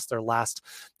have lost their last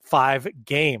 5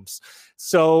 games.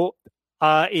 So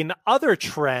in other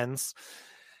trends,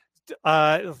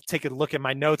 take a look at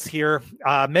my notes here.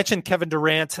 Mentioned Kevin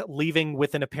Durant leaving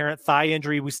with an apparent thigh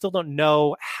injury. We still don't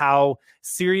know how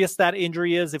serious that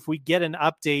injury is. If we get an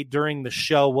update during the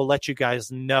show, we'll let you guys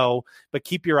know, but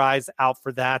keep your eyes out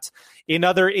for that. In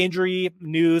other injury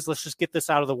news, let's just get this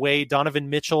out of the way. Donovan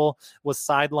Mitchell was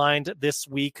sidelined this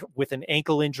week with an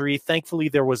ankle injury. Thankfully,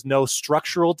 there was no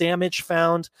structural damage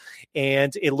found,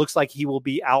 and it looks like he will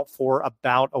be out for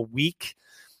about a week.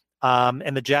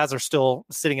 And the Jazz are still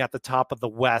sitting at the top of the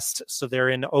West, so they're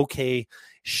in okay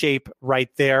shape right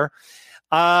there.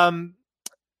 A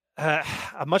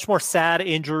much more sad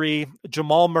injury,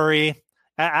 Jamal Murray.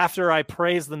 After I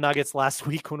praised the Nuggets last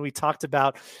week when we talked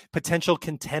about potential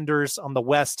contenders on the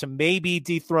West to maybe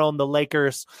dethrone the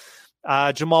Lakers,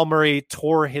 Jamal Murray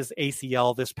tore his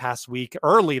ACL this past week,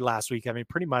 early last week. I mean,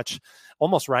 pretty much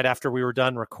almost right after we were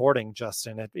done recording,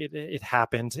 Justin. It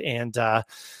happened. And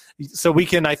so we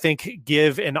can, I think,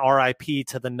 give an RIP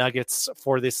to the Nuggets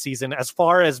for this season. As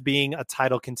far as being a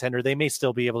title contender, they may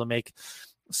still be able to make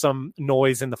some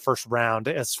noise in the first round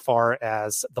as far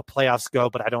as the playoffs go,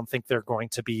 but I don't think they're going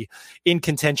to be in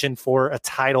contention for a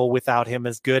title without him,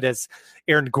 as good as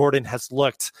Aaron Gordon has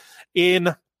looked.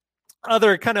 In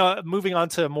other kind of moving on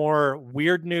to more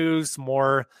weird news,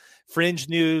 more fringe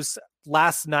news,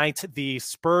 last night, the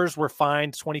Spurs were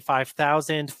fined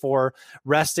 $25,000 for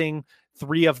resting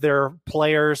 3 of their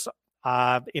players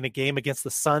in a game against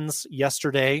the Suns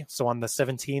yesterday, so on the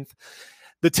 17th.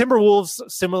 The Timberwolves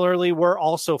similarly were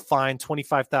also fined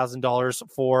 $25,000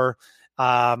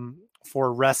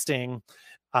 for resting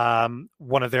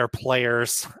one of their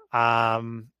players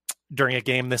during a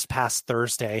game this past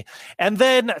Thursday. And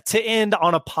then to end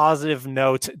on a positive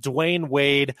note, Dwayne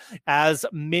Wade, as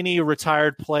many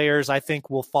retired players I think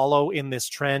will follow in this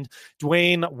trend,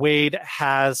 Dwayne Wade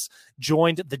has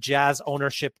joined the Jazz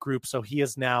ownership group, so he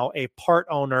is now a part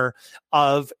owner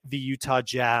of the Utah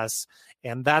Jazz.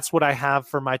 And that's what I have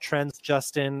for my trends.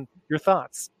 Justin, your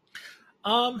thoughts?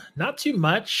 Not too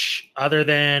much other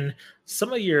than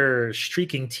some of your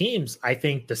streaking teams. I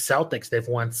think the Celtics, they've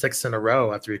won 6 in a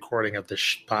row after recording of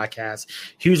this podcast.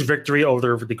 Huge victory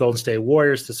over the Golden State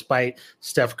Warriors, despite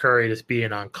Steph Curry just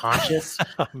being unconscious.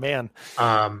 Oh, man.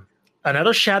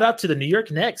 Another shout out to the New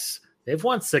York Knicks. They've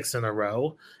won 6 in a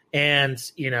row. And,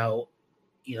 you know,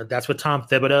 that's what Tom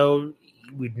Thibodeau,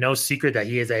 we no secret that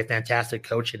he is a fantastic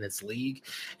coach in this league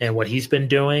and what he's been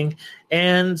doing.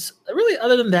 And really,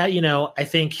 other than that, I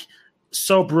think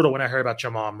so brutal when I heard about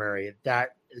Jamal Murray.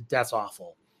 That's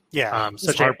awful. Yeah,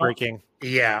 such heartbreaking.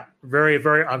 Very,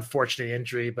 very unfortunate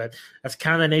injury, but that's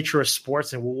kind of the nature of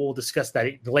sports, and we'll discuss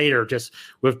that later, just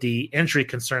with the injury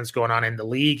concerns going on in the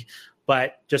league.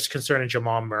 But just concerning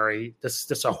Jamal Murray, this is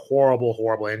just a horrible,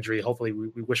 horrible injury. Hopefully,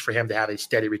 we wish for him to have a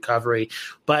steady recovery.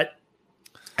 But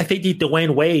I think the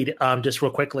Dwayne Wade, just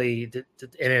real quickly,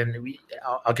 and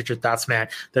I'll get your thoughts,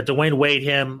 Matt, that Dwayne Wade,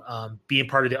 him being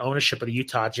part of the ownership of the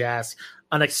Utah Jazz,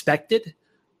 unexpected,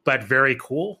 but very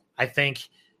cool. I think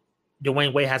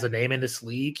Dwayne Wade has a name in this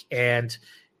league, and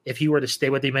if he were to stay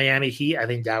with the Miami Heat, I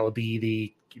think that would be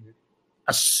the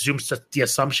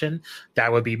assumption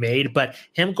that would be made. But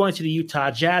him going to the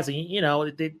Utah Jazz,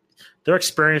 they're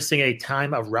experiencing a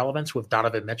time of relevance with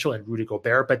Donovan Mitchell and Rudy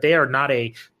Gobert, but they are not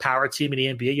a power team in the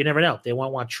NBA. You never know. They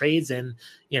won't want trades, and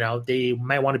they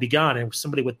might want to be gone. And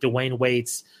somebody with Dwayne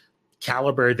Wade's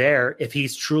caliber there, if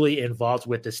he's truly involved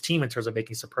with this team in terms of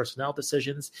making some personnel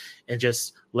decisions and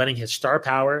just letting his star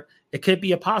power, it could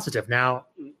be a positive. Now,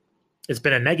 it's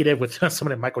been a negative with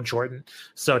someone like Michael Jordan,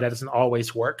 so that doesn't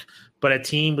always work. But a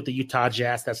team with the Utah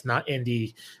Jazz that's not in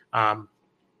the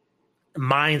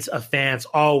minds of fans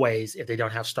always, if they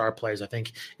don't have star players, I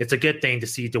think it's a good thing to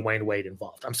see Dwayne Wade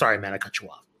involved. I'm sorry, man, I cut you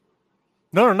off.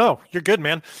 No, you're good,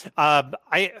 man.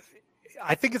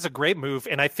 I think it's a great move,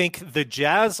 and I think the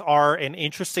Jazz are an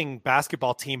interesting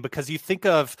basketball team because you think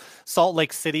of Salt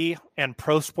Lake City and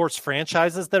pro sports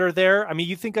franchises that are there. I mean,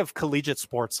 you think of collegiate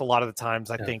sports a lot of the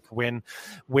times, I think, when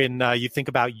you think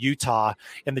about Utah,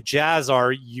 and the Jazz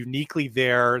are uniquely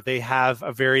there. They have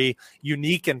a very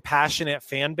unique and passionate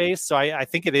fan base, so I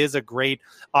think it is a great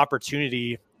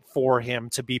opportunity for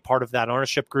him to be part of that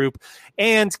ownership group.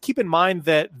 And keep in mind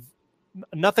that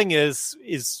nothing is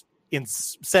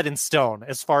set in stone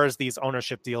as far as these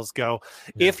ownership deals go.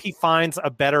 Yeah. If he finds a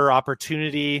better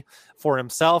opportunity for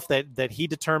himself that he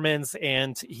determines,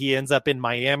 and he ends up in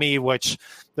Miami, which,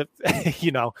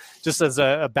 just as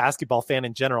a basketball fan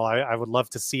in general, I would love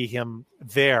to see him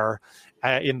there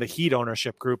in the Heat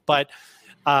ownership group.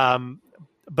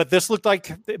 But this looked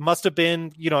like it must have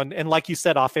been, and like you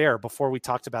said off air before we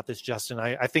talked about this, Justin,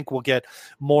 I think we'll get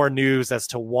more news as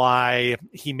to why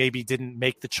he maybe didn't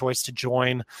make the choice to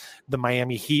join the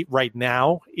Miami Heat right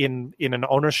now in an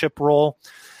ownership role.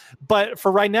 But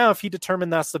for right now, if he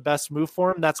determined that's the best move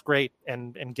for him, that's great,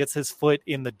 and gets his foot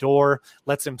in the door,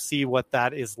 lets him see what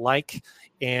that is like.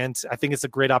 And I think it's a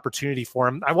great opportunity for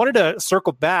him. I wanted to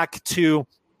circle back to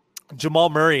Jamal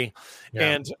Murray.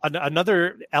 Yeah. And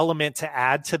another element to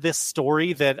add to this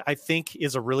story that I think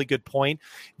is a really good point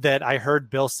that I heard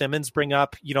Bill Simmons bring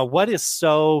up, what is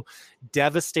so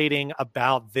devastating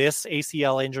about this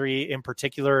ACL injury in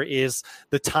particular is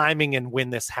the timing and when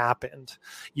this happened.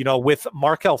 With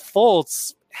Markelle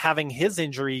Fultz having his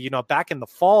injury, back in the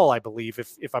fall, I believe,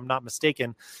 if I'm not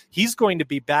mistaken, he's going to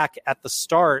be back at the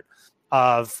start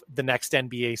of the next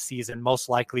NBA season, most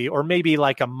likely, or maybe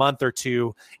like a month or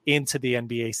two into the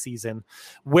NBA season.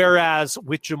 Whereas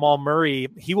with Jamal Murray,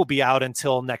 he will be out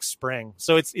until next spring.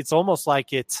 So it's almost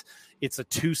like it's a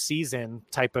 2-season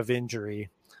type of injury,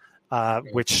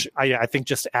 which I think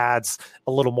just adds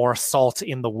a little more salt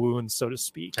in the wound, so to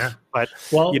speak. Yeah. But,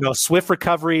 swift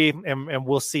recovery, and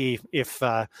we'll see if,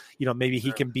 maybe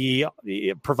he can be,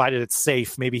 provided it's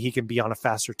safe, maybe he can be on a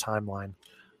faster timeline.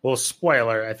 Well,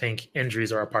 spoiler, I think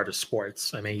injuries are a part of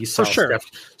sports. I mean, you saw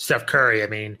Steph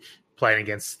Curry, playing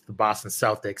against the Boston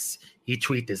Celtics, he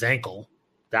tweaked his ankle.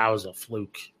 That was a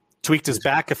fluke. Tweaked his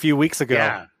back a few weeks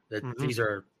ago. That these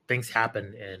are things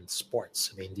happen in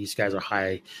sports. I mean, these guys are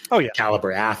high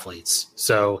caliber athletes.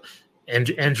 So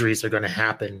injuries are going to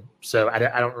happen. So I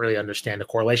don't really understand the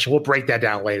correlation. We'll break that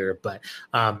down later. But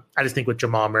I just think with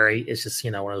Jamal Murray, it's just,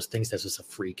 one of those things that's just a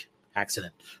freak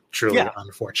accident. Truly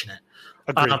unfortunate.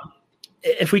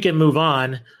 If we can move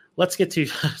on, let's get to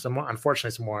some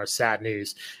more sad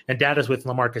news. And that is with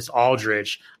LaMarcus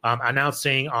Aldridge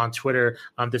announcing on Twitter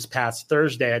this past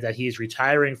Thursday that he's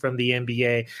retiring from the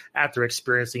NBA after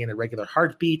experiencing an irregular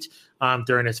heartbeat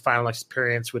during his final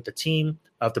experience with the team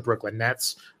of the Brooklyn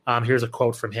Nets. Here's a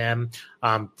quote from him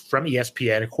from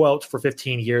ESPN, quote, "For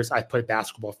 15 years, I put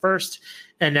basketball first,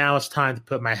 and now it's time to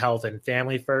put my health and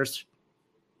family first."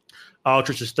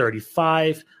 Aldridge is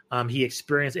 35. He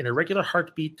experienced an irregular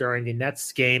heartbeat during the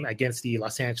Nets game against the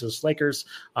Los Angeles Lakers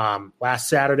last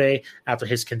Saturday after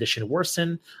his condition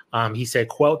worsened. He said,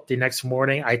 quote, "The next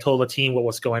morning, I told the team what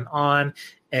was going on,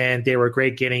 and they were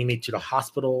great getting me to the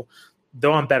hospital.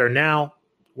 Though I'm better now,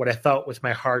 what I felt with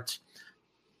my heart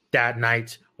that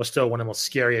night was still one of the most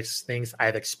scariest things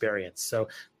I've experienced." So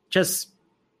it's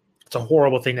a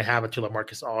horrible thing to happen to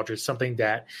LaMarcus Aldridge, something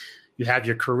that you have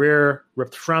your career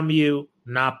ripped from you,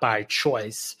 not by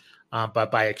choice,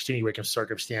 but by extenuating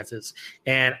circumstances.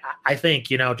 And I think,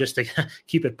 just to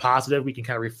keep it positive, we can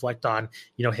kind of reflect on,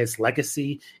 his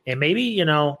legacy and maybe, I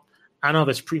don't know if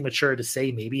it's premature to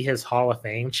say maybe his Hall of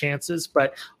Fame chances,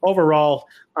 but overall,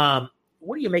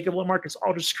 what do you make of LaMarcus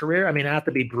Aldridge's career? I mean, I have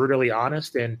to be brutally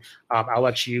honest, and I'll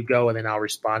let you go, and then I'll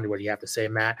respond to what you have to say,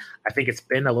 Matt. I think it's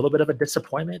been a little bit of a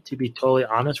disappointment, to be totally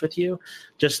honest with you.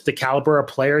 Just the caliber of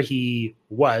player he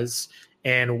was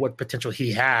and what potential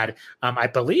he had. I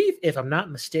believe, if I'm not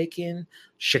mistaken,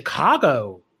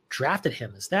 Chicago drafted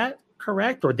him. Is that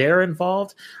correct? Or they're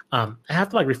involved? I have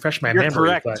to refresh my memory.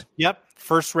 Correct. But yep.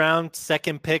 First round,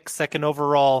 second pick, second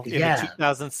overall in the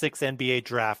 2006 NBA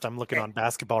draft. I'm looking on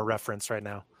Basketball Reference right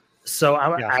now. So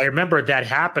I remember that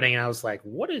happening, and I was like,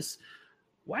 why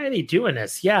are they doing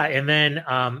this? Yeah. And then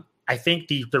I think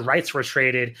the rights were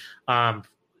traded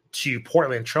to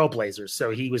Portland Trailblazers.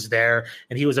 So he was there,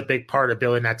 and he was a big part of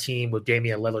building that team with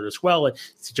Damian Lillard as well, and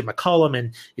CJ McCollum,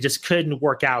 and it just couldn't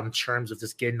work out in terms of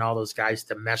just getting all those guys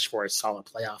to mesh for a solid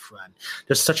playoff run.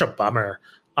 Just such a bummer.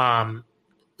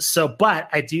 But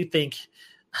I do think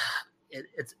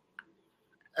it's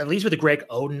at least with the Greg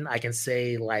Oden, I can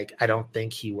say I don't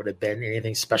think he would have been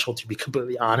anything special, to be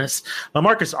completely honest.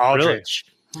 LaMarcus Aldridge,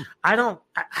 really?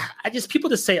 I just people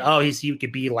just say, oh, he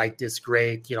could be this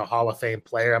great, Hall of Fame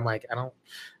player. I'm like, I don't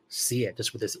see it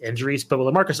just with his injuries. But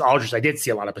with LaMarcus Aldridge, I did see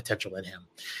a lot of potential in him.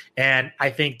 And I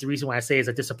think the reason why I say is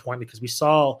a disappointment because we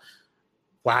saw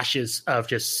flashes of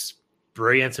just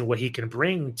brilliance and what he can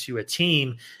bring to a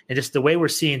team, and just the way we're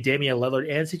seeing Damian Lillard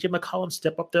and CJ McCollum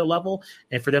step up their level,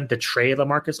 and for them to trade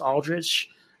LaMarcus Aldridge,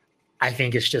 I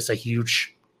think it's just a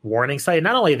huge warning sign.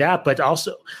 Not only that, but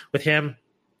also with him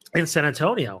in San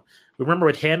Antonio. Remember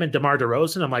with him and DeMar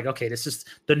DeRozan, I'm like, okay, this is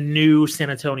the new San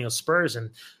Antonio Spurs,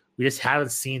 and we just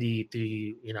haven't seen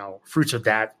the fruits of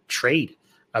that trade,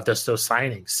 of those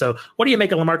signings. So what do you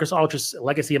make of LaMarcus Aldridge's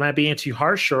legacy? Am I being too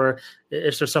harsh, or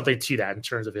is there something to that in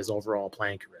terms of his overall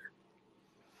playing career?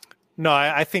 No,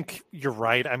 I think you're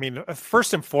right. I mean,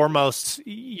 first and foremost,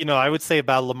 I would say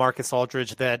about LaMarcus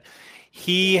Aldridge that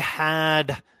he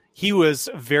was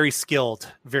very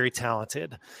skilled, very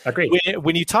talented. Agreed.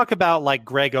 When you talk about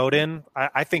Greg Oden,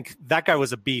 I think that guy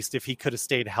was a beast if he could have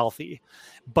stayed healthy.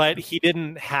 But he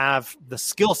didn't have the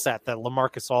skill set that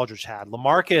LaMarcus Aldridge had.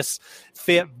 LaMarcus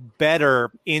fit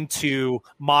better into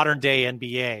modern day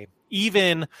NBA.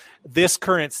 Even this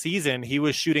current season, he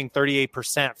was shooting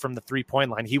 38% from the three-point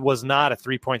line. He was not a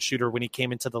three-point shooter when he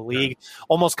came into the league. Yeah.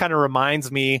 Almost kind of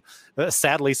reminds me,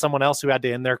 sadly, someone else who had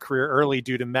to end their career early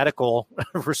due to medical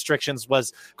restrictions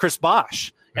was Chris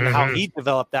Bosh, and how he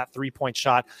developed that three-point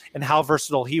shot and how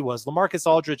versatile he was. LaMarcus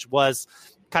Aldridge was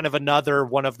kind of another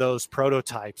one of those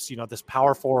prototypes, this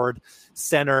power forward,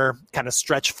 center, kind of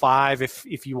stretch five,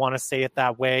 if you want to say it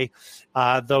that way,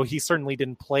 though he certainly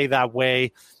didn't play that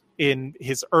way in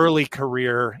his early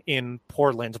career in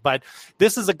Portland. But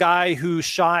this is a guy who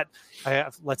shot, I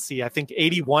think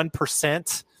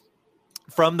 81%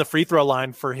 from the free throw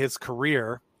line for his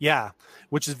career. Yeah,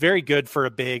 which is very good for a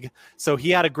big. So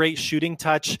he had a great shooting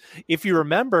touch. If you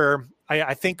remember,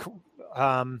 I think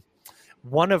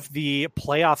one of the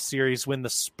playoff series when the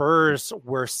Spurs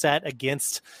were set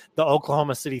against the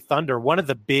Oklahoma City Thunder, one of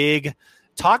the big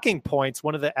talking points,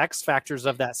 one of the X factors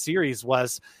of that series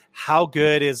was how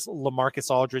good is LaMarcus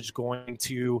Aldridge going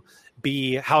to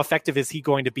be? How effective is he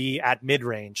going to be at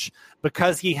mid-range?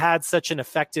 Because he had such an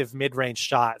effective mid-range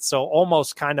shot. So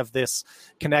almost kind of this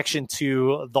connection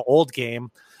to the old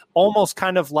game. almost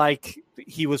kind of like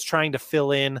he was trying to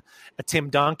fill in a Tim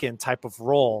Duncan type of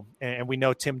role. And we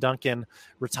know Tim Duncan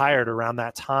retired around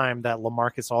that time that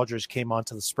LaMarcus Aldridge came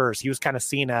onto the Spurs. He was kind of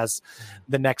seen as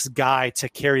the next guy to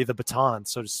carry the baton,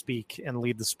 so to speak, and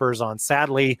lead the Spurs on.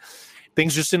 Sadly,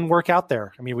 things just didn't work out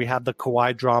there. I mean, we had the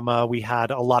Kawhi drama. We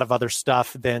had a lot of other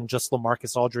stuff than just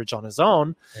LaMarcus Aldridge on his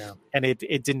own. Yeah. And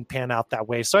it didn't pan out that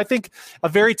way. So I think a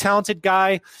very talented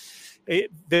guy.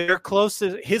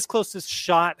 His closest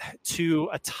shot to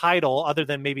a title, other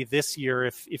than maybe this year,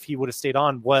 if he would have stayed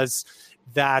on, was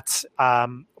that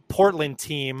Portland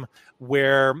team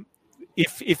where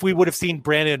if we would have seen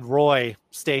Brandon Roy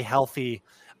stay healthy,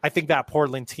 I think that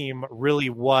Portland team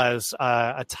really was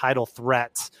a title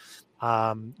threat.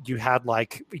 You had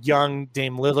like young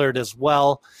Dame Lillard as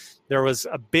well. There was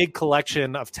a big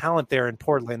collection of talent there in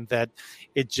Portland that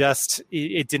it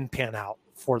didn't pan out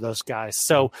for those guys.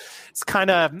 So it's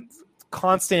kind of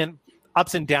constant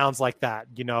ups and downs like that.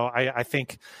 You know, I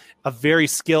think a very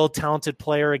skilled, talented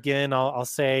player, again, I'll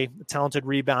say talented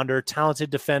rebounder, talented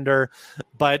defender,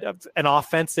 but an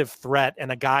offensive threat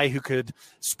and a guy who could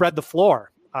spread the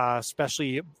floor,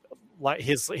 especially like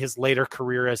his later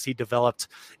career as he developed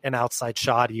an outside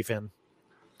shot even.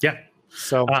 Yeah.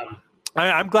 So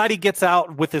I'm glad he gets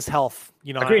out with his health.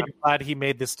 You know, Agreed. I'm glad he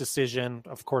made this decision.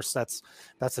 Of course, that's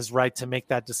his right to make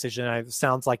that decision. It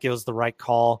sounds like it was the right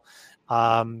call.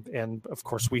 And of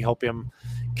course, we hope him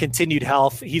continued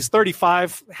health. He's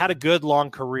 35, had a good long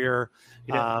career,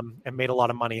 and made a lot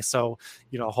of money. So,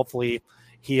 you know, hopefully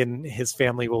he and his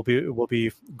family will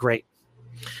be great.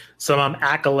 Some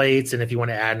accolades, and if you want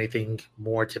to add anything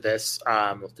more to this,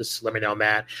 just let me know,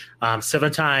 Matt.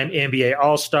 7-time NBA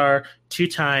All-Star,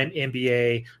 2-time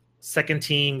NBA second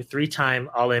team, 3-time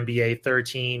All-NBA third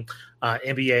team,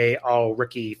 NBA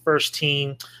All-Rookie first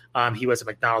team. He was a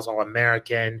McDonald's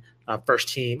All-American, first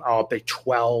team All-Big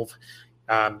 12.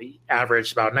 He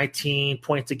averaged about 19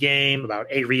 points a game, about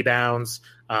 8 rebounds,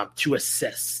 2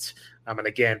 assists. And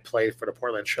again, played for the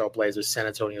Portland Trail Blazers, San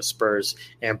Antonio Spurs,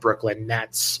 and Brooklyn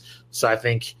Nets. So I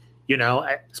think, you know,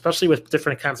 especially with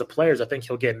different kinds of players, I think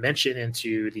he'll get mentioned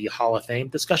into the Hall of Fame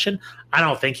discussion. I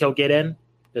don't think he'll get in.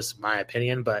 This is my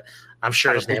opinion, but I'm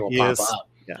sure his name will pop up.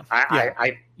 Yeah.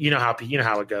 I you know how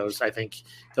it goes. I think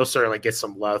he'll certainly get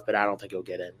some love, but I don't think he'll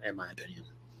get in my opinion.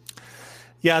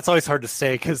 Yeah, it's always hard to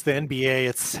say because the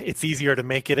NBA, it's easier to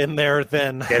make it in there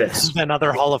than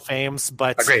other Hall of Fames.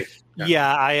 But agreed.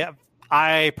 Yeah,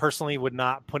 I personally would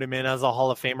not put him in as a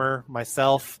Hall of Famer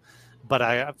myself, but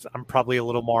I'm probably a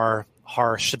little more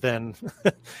harsh than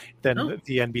the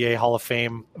NBA Hall of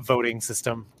Fame voting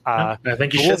system. I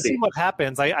think you should we'll see what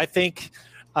happens. I think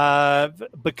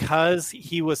because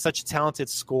he was such a talented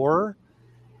scorer,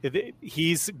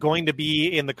 he's going to be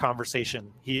in the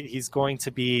conversation. He's going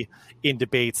to be in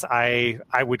debates, I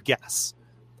would guess.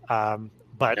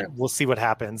 But we'll see what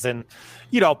happens. And,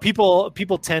 you know, people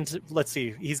tend to, let's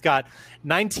see, he's got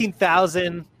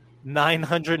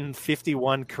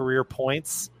 19,951 career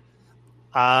points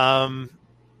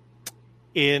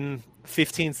in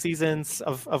 15 seasons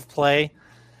of play.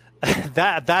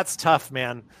 That's tough,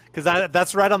 man, because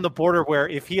that's right on the border where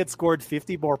if he had scored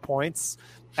 50 more points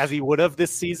as he would have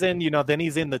this season, you know, then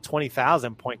he's in the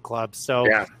 20,000 point club. So,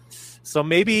 so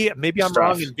maybe I'm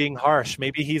wrong in being harsh.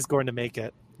 Maybe he's going to make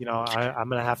it. You know, I'm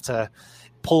going to have to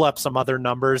pull up some other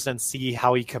numbers and see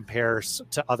how he compares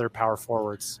to other power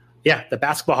forwards. Yeah, the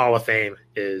Basketball Hall of Fame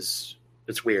it's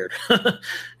weird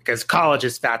because college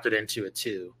is factored into it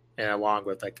too, and along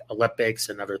with like Olympics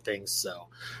and other things. So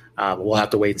we'll have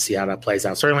to wait and see how that plays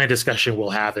out. Certainly a discussion we'll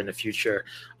have in the future.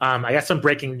 I got some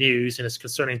breaking news, and it's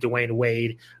concerning Dwayne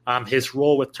Wade. His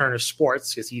role with Turner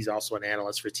Sports, because he's also an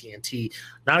analyst for TNT,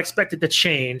 not expected to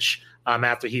change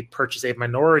after he purchased a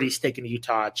minority stake in the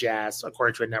Utah Jazz,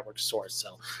 according to a network source.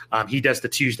 So he does the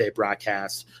Tuesday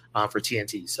broadcast for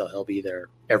TNT, so he'll be there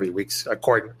every week,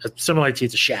 similar to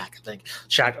Shaq. I think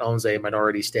Shaq owns a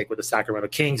minority stake with the Sacramento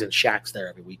Kings, and Shaq's there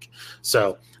every week.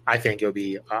 So I think it'll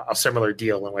be a similar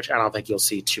deal in which I don't think you'll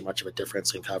see too much of a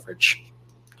difference in coverage.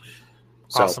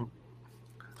 So, awesome.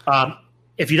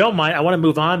 If you don't mind, I want to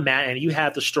move on, Matt, and you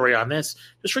have the story on this,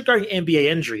 just regarding NBA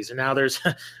injuries. And now there's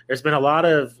been a lot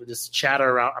of this chatter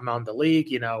around the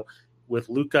league, you know, with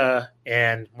Luka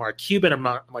and Mark Cuban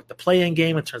among like the play-in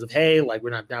game in terms of, hey, like we're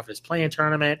not down for this play-in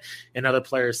tournament, and other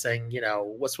players saying, you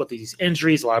know, what's with these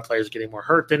injuries? A lot of players are getting more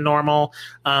hurt than normal.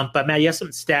 But Matt, you have some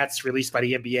stats released by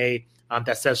the NBA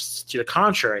that says to the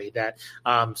contrary, that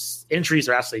injuries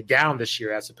are actually down this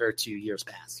year as compared to years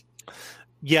past.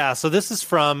 Yeah, so this is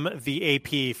from the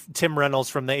AP, Tim Reynolds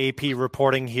from the AP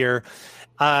reporting here.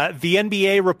 The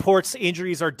NBA reports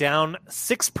injuries are down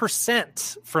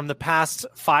 6% from the past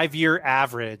 5-year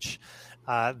average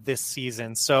this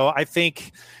season. So I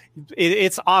think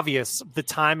it's obvious the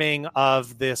timing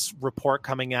of this report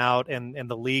coming out and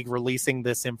the league releasing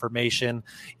this information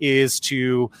is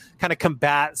to kind of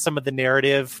combat some of the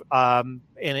narrative. And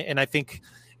I think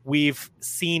we've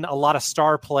seen a lot of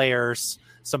star players,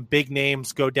 some big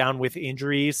names go down with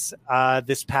injuries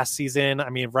this past season.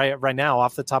 I mean, right now,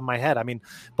 off the top of my head, I mean,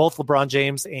 both LeBron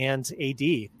James and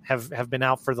AD have been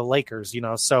out for the Lakers.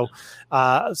 So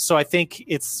I think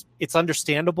it's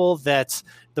understandable that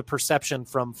the perception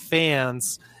from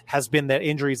fans has been that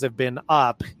injuries have been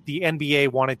up. The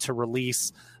NBA wanted to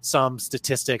release some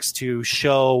statistics to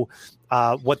show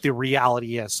what the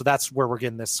reality is. So that's where we're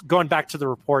getting this. Going back to the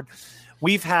report,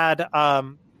 we've had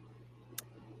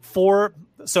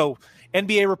So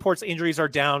NBA reports injuries are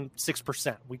down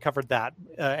 6%. We covered that,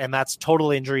 and that's total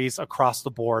injuries across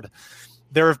the board.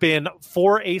 There have been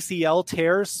 4 ACL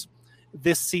tears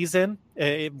this season,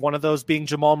 one of those being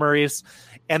Jamal Murray's,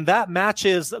 and that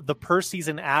matches the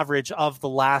per-season average of the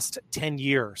last 10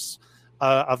 years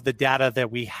of the data that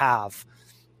we have.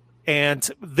 And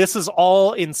this is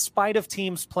all in spite of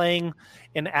teams playing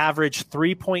an average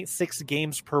 3.6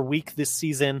 games per week this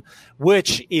season,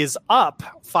 which is up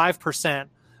 5%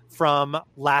 from the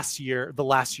last year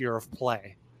of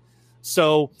play.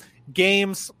 So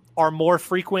games are more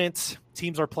frequent,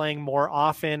 teams are playing more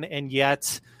often, and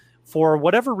yet for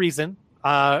whatever reason,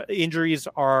 injuries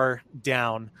are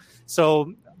down.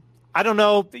 So I don't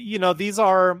know, these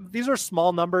are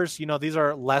small numbers, these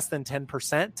are less than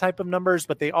 10% type of numbers,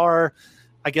 but they are,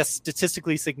 I guess,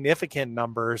 statistically significant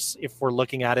numbers if we're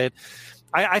looking at it.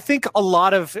 I think a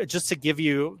lot of, just to give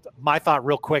you my thought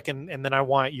real quick, and then I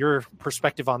want your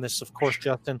perspective on this, of course,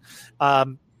 Justin,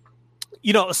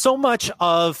 so much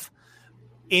of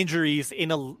injuries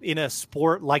in a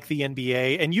sport like the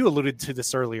NBA, and you alluded to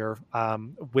this earlier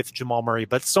with Jamal Murray,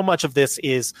 but so much of this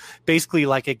is basically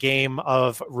like a game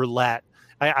of roulette.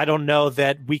 I don't know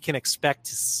that we can expect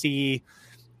to see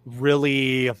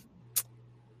really.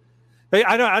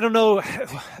 I don't know.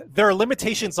 There are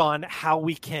limitations on how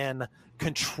we can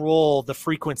control the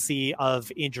frequency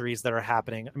of injuries that are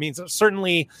happening. I mean,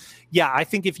 certainly, yeah, I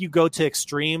think if you go to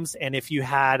extremes and if you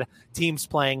had teams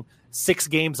playing 6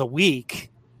 games a week,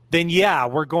 then yeah,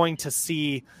 we're going to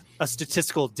see a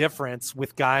statistical difference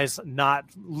with guys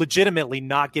legitimately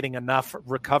not getting enough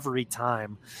recovery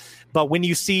time. But when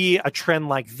you see a trend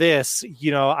like this,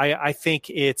 I think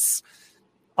it's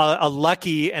a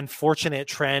lucky and fortunate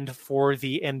trend for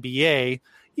the NBA,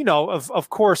 of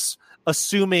course,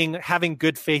 having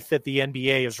good faith that the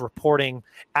NBA is reporting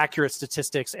accurate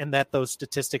statistics and that those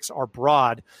statistics are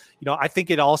broad. I think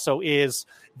it also is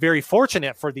very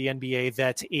fortunate for the NBA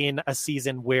that in a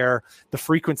season where the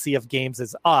frequency of games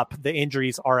is up, the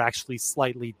injuries are actually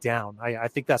slightly down. I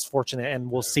think that's fortunate,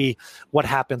 and we'll see what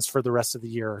happens for the rest of the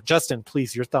year. Justin,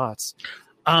 please, your thoughts.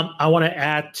 I want to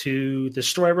add to the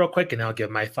story real quick, and I'll give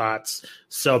my thoughts.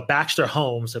 So Baxter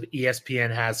Holmes of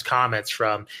ESPN has comments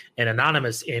from an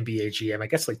anonymous NBA GM, I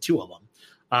guess like 2 of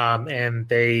them, and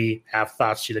they have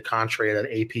thoughts to the contrary of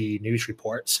the AP news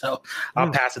report. So I'll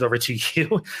pass it over to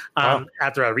you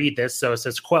after I read this. So it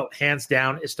says, quote, "Hands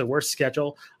down, it's the worst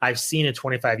schedule I've seen in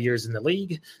 25 years in the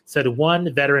league," said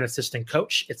one veteran assistant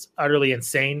coach. "It's utterly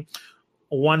insane."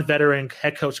 One veteran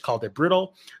head coach called it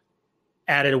brutal.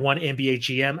 Added one NBA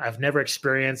GM, "I've never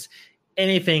experienced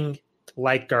anything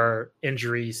like our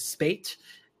injury spate.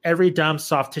 Every dumb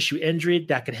soft tissue injury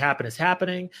that could happen is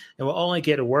happening and will only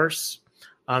get worse."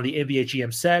 The NBA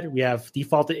GM said, "We have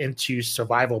defaulted into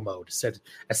survival mode," said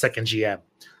a second GM.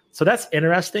 So that's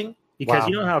interesting because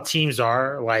You know how teams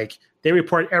are, like they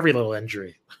report every little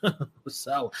injury.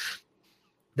 So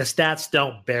the stats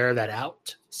don't bear that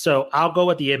out. So I'll go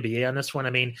with the NBA on this one.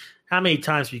 I mean, how many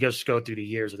times do you just go through the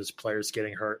years of this players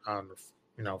getting hurt on,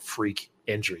 freak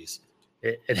injuries?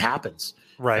 It happens.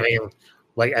 Right. I mean,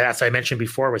 like as I mentioned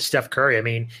before with Steph Curry, I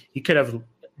mean, he could have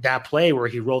that play where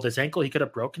he rolled his ankle, he could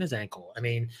have broken his ankle. I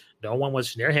mean, no one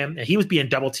was near him, and he was being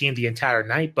double teamed the entire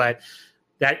night, but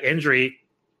that injury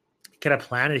could have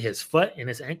planted his foot and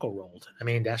his ankle rolled. I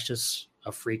mean, that's just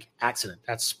a freak accident.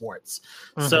 That's sports.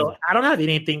 Mm-hmm. So I don't have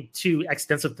anything too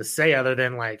extensive to say other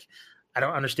than like, I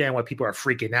don't understand why people are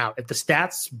freaking out. If the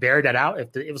stats bear that out,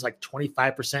 if it was like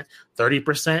 25%,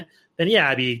 30%, then yeah,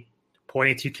 I'd be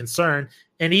pointing to concern.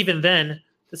 And even then,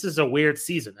 this is a weird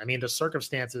season. I mean, the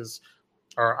circumstances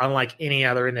are unlike any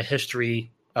other in the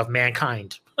history of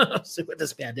mankind with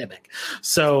this pandemic.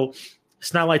 So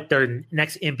it's not like their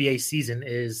next NBA season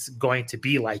is going to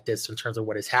be like this in terms of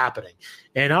what is happening.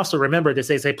 And also remember, this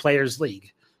is a players'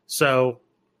 league. So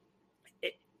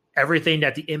everything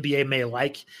that the NBA may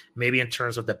like, maybe in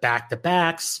terms of the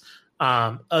back-to-backs,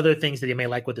 other things that they may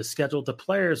like with the schedule, the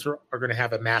players are going to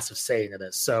have a massive say into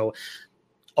this. So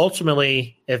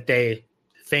ultimately, if they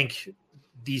think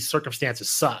these circumstances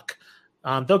suck,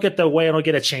 they'll get their way and they'll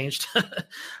get it changed.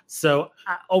 So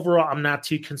overall, I'm not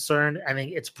too concerned. I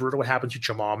think it's brutal what happened to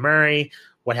Jamal Murray,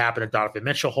 what happened to Donovan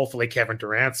Mitchell. Hopefully Kevin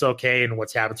Durant's okay, and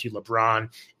what's happened to LeBron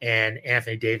and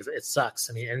Anthony Davis. It sucks.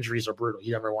 I mean, injuries are brutal.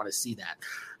 You never want to see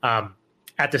that.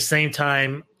 At the same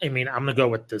time, I mean, I'm going to go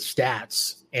with the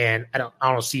stats, and I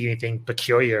don't see anything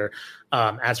peculiar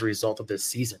as a result of this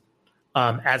season.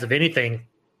 As of anything,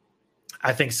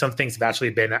 I think some things have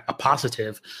actually been a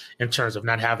positive in terms of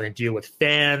not having to deal with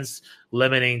fans,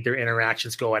 limiting their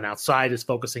interactions going outside, just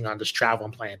focusing on just travel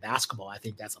and playing basketball. I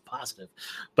think that's a positive.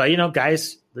 But,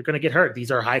 guys, they're going to get hurt. These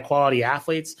are high-quality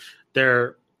athletes.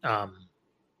 They're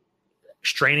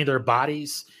straining their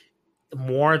bodies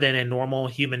more than a normal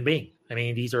human being. I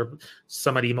mean, these are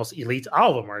some of the most elite,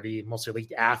 all of them are the most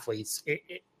elite athletes,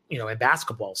 in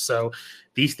basketball. So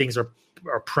these things are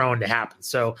prone to happen.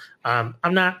 So I'm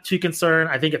not too concerned.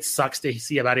 I think it sucks to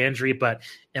see about injury, but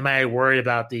am I worried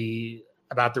about the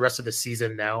rest of the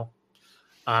season? No.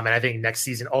 And I think next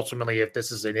season, ultimately, if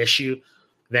this is an issue,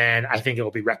 then I think it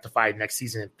will be rectified next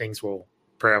season and things will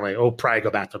probably go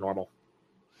back to normal.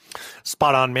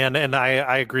 Spot on, man. And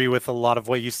I agree with a lot of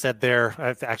what you said there.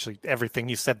 Actually, everything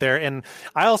you said there. And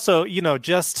I also,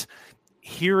 just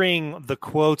hearing the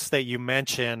quotes that you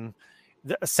mentioned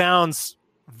sounds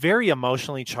very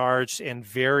emotionally charged and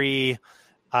very,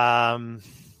 I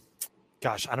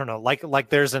don't know, like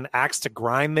there's an axe to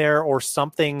grind there or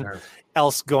something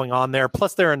else going on there.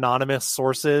 Plus they're anonymous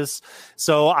sources.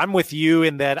 So I'm with you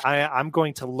in that I'm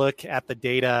going to look at the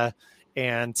data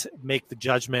and make the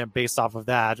judgment based off of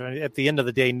that. At the end of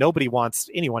the day, nobody wants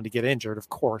anyone to get injured, of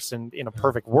course, in a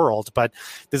perfect world. But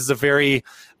this is a very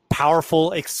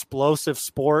powerful, explosive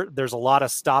sport. There's a lot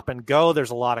of stop and go.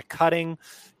 There's a lot of cutting.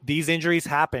 These injuries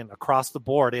happen across the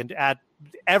board and at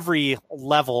every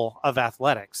level of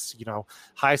athletics,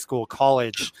 high school,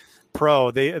 college,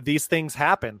 pro, these things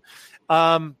happen.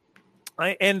 I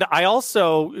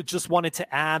also just wanted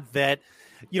to add that,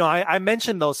 I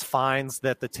mentioned those fines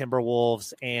that the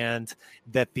Timberwolves and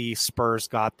that the Spurs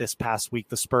got this past week,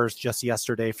 the Spurs just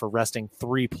yesterday for resting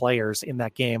 3 players in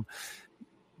that game.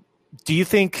 Do you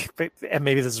think, and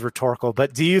maybe this is rhetorical,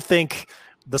 but do you think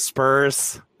the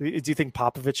Spurs, do you think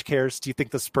Popovich cares? Do you think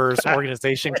the Spurs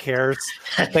organization cares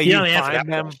that you fine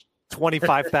them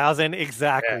 $25,000?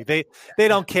 Exactly. Yeah. They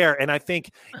don't care. And I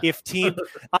think if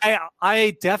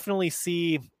I definitely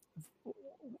see,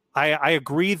 I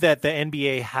agree that the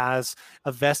NBA has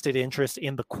a vested interest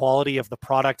in the quality of the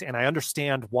product, and I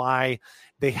understand why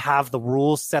they have the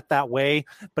rules set that way.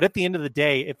 But at the end of the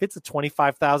day, if it's a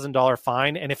 $25,000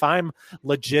 fine, and if I'm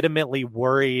legitimately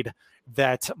worried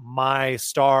that my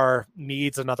star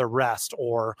needs another rest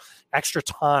or extra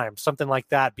time, something like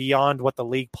that, beyond what the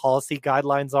league policy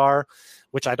guidelines are,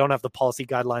 which I don't have the policy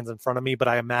guidelines in front of me, but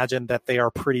I imagine that they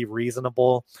are pretty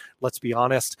reasonable. Let's be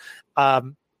honest.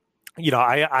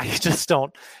 I just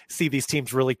don't see these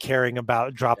teams really caring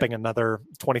about dropping another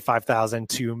 $25,000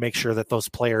 to make sure that those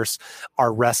players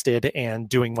are rested and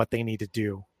doing what they need to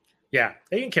do. Yeah,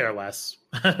 they can care less.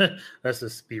 Let's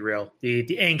just be real.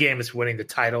 The end game is winning the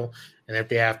title, and if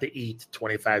they have to eat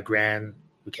 $25,000,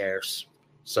 who cares?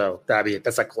 So that'd be it.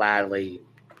 That's a gladly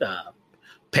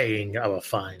paying of a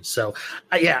fine. So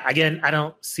again, I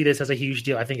don't see this as a huge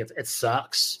deal. I think it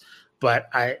sucks, but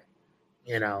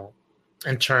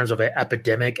in terms of an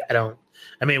epidemic,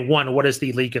 what is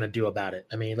the league going to do about it?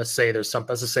 I mean, let's say there's something,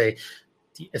 let's just say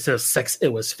instead of 6, it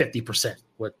was 50%.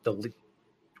 What the league,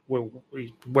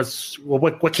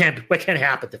 what can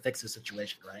happen to fix the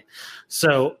situation, right?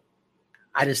 So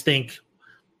I just think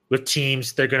with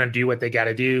teams, they're going to do what they got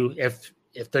to do. If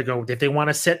they want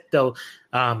to sit, they'll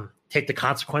take the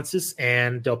consequences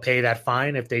and they'll pay that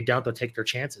fine. If they don't, they'll take their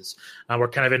chances. We're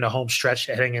kind of in the home stretch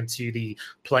heading into the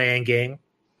play-in game.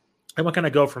 And we're going to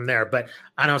go from there. But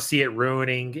I don't see it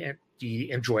ruining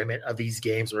the enjoyment of these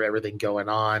games or everything going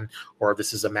on, or if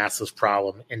this is a massive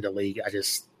problem in the league. I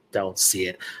just don't see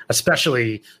it,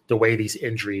 especially the way these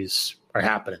injuries are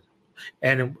happening.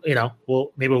 And,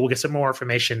 maybe we'll get some more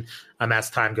information as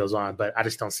time goes on, but I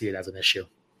just don't see it as an issue.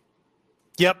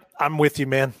 Yep, I'm with you,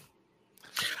 man.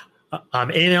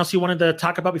 Anything else you wanted to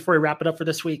talk about before we wrap it up for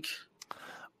this week?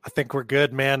 I think we're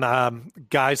good, man.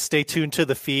 Guys, stay tuned to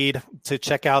the feed to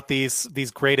check out these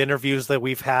great interviews that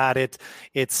we've had.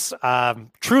 It's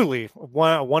truly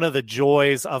one of the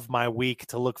joys of my week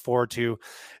to look forward to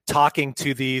talking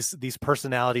to these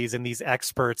personalities and these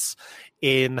experts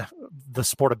in the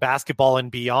sport of basketball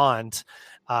and beyond.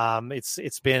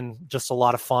 It's been just a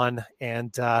lot of fun.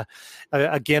 And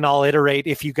again, I'll iterate,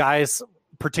 if you guys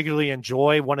particularly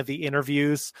enjoy one of the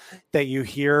interviews that you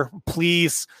hear,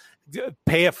 please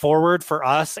pay it forward for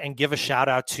us and give a shout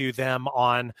out to them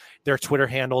on their Twitter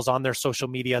handles, on their social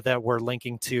media that we're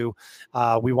linking to.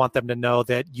 We want them to know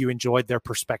that you enjoyed their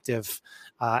perspective,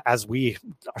 as we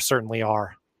certainly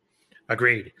are.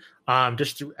 Agreed.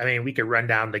 We could run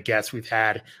down the guests we've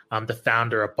had. The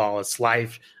founder of Ball is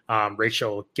Life,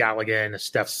 Rachel Galligan,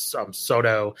 Steph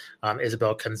Soto,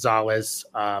 Isabel Gonzalez,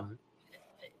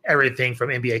 everything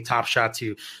from NBA Top Shot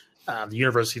to the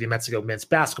University of Mexico men's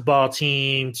basketball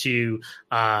team to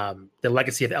the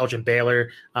legacy of Elgin Baylor.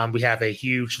 We have a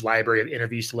huge library of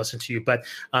interviews to listen to. But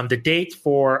the date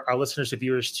for our listeners and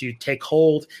viewers to take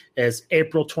hold is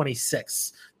April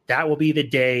 26th. That will be the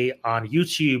day on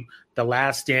YouTube. The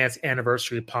Last Dance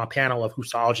anniversary panel of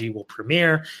Hoopsology will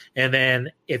premiere. And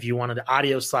then if you wanted the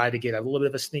audio side to get a little bit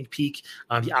of a sneak peek,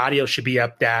 the audio should be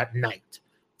up that night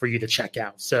for you to check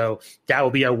out. So that will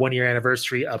be our 1-year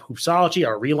anniversary of Hoopsology,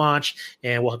 our relaunch.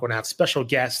 And we're going to have special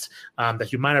guests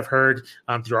that you might have heard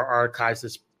through our archives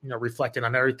that's reflecting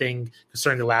on everything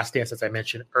concerning The Last Dance, as I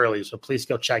mentioned earlier. So please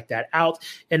go check that out.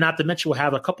 And not to mention, we'll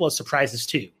have a couple of surprises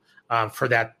too for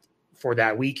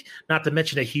that week, not to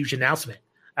mention a huge announcement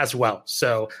as well.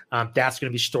 So that's going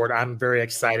to be stored. I'm very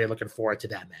excited, looking forward to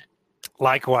that, Matt.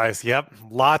 Likewise. Yep.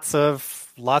 Lots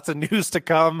of news to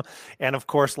come. And of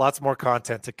course, lots more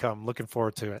content to come. Looking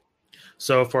forward to it.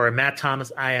 So for Matt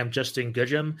Thomas, I am Justin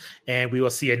Goodrum, and we will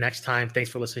see you next time.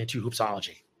 Thanks for listening to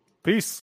Hoopsology. Peace.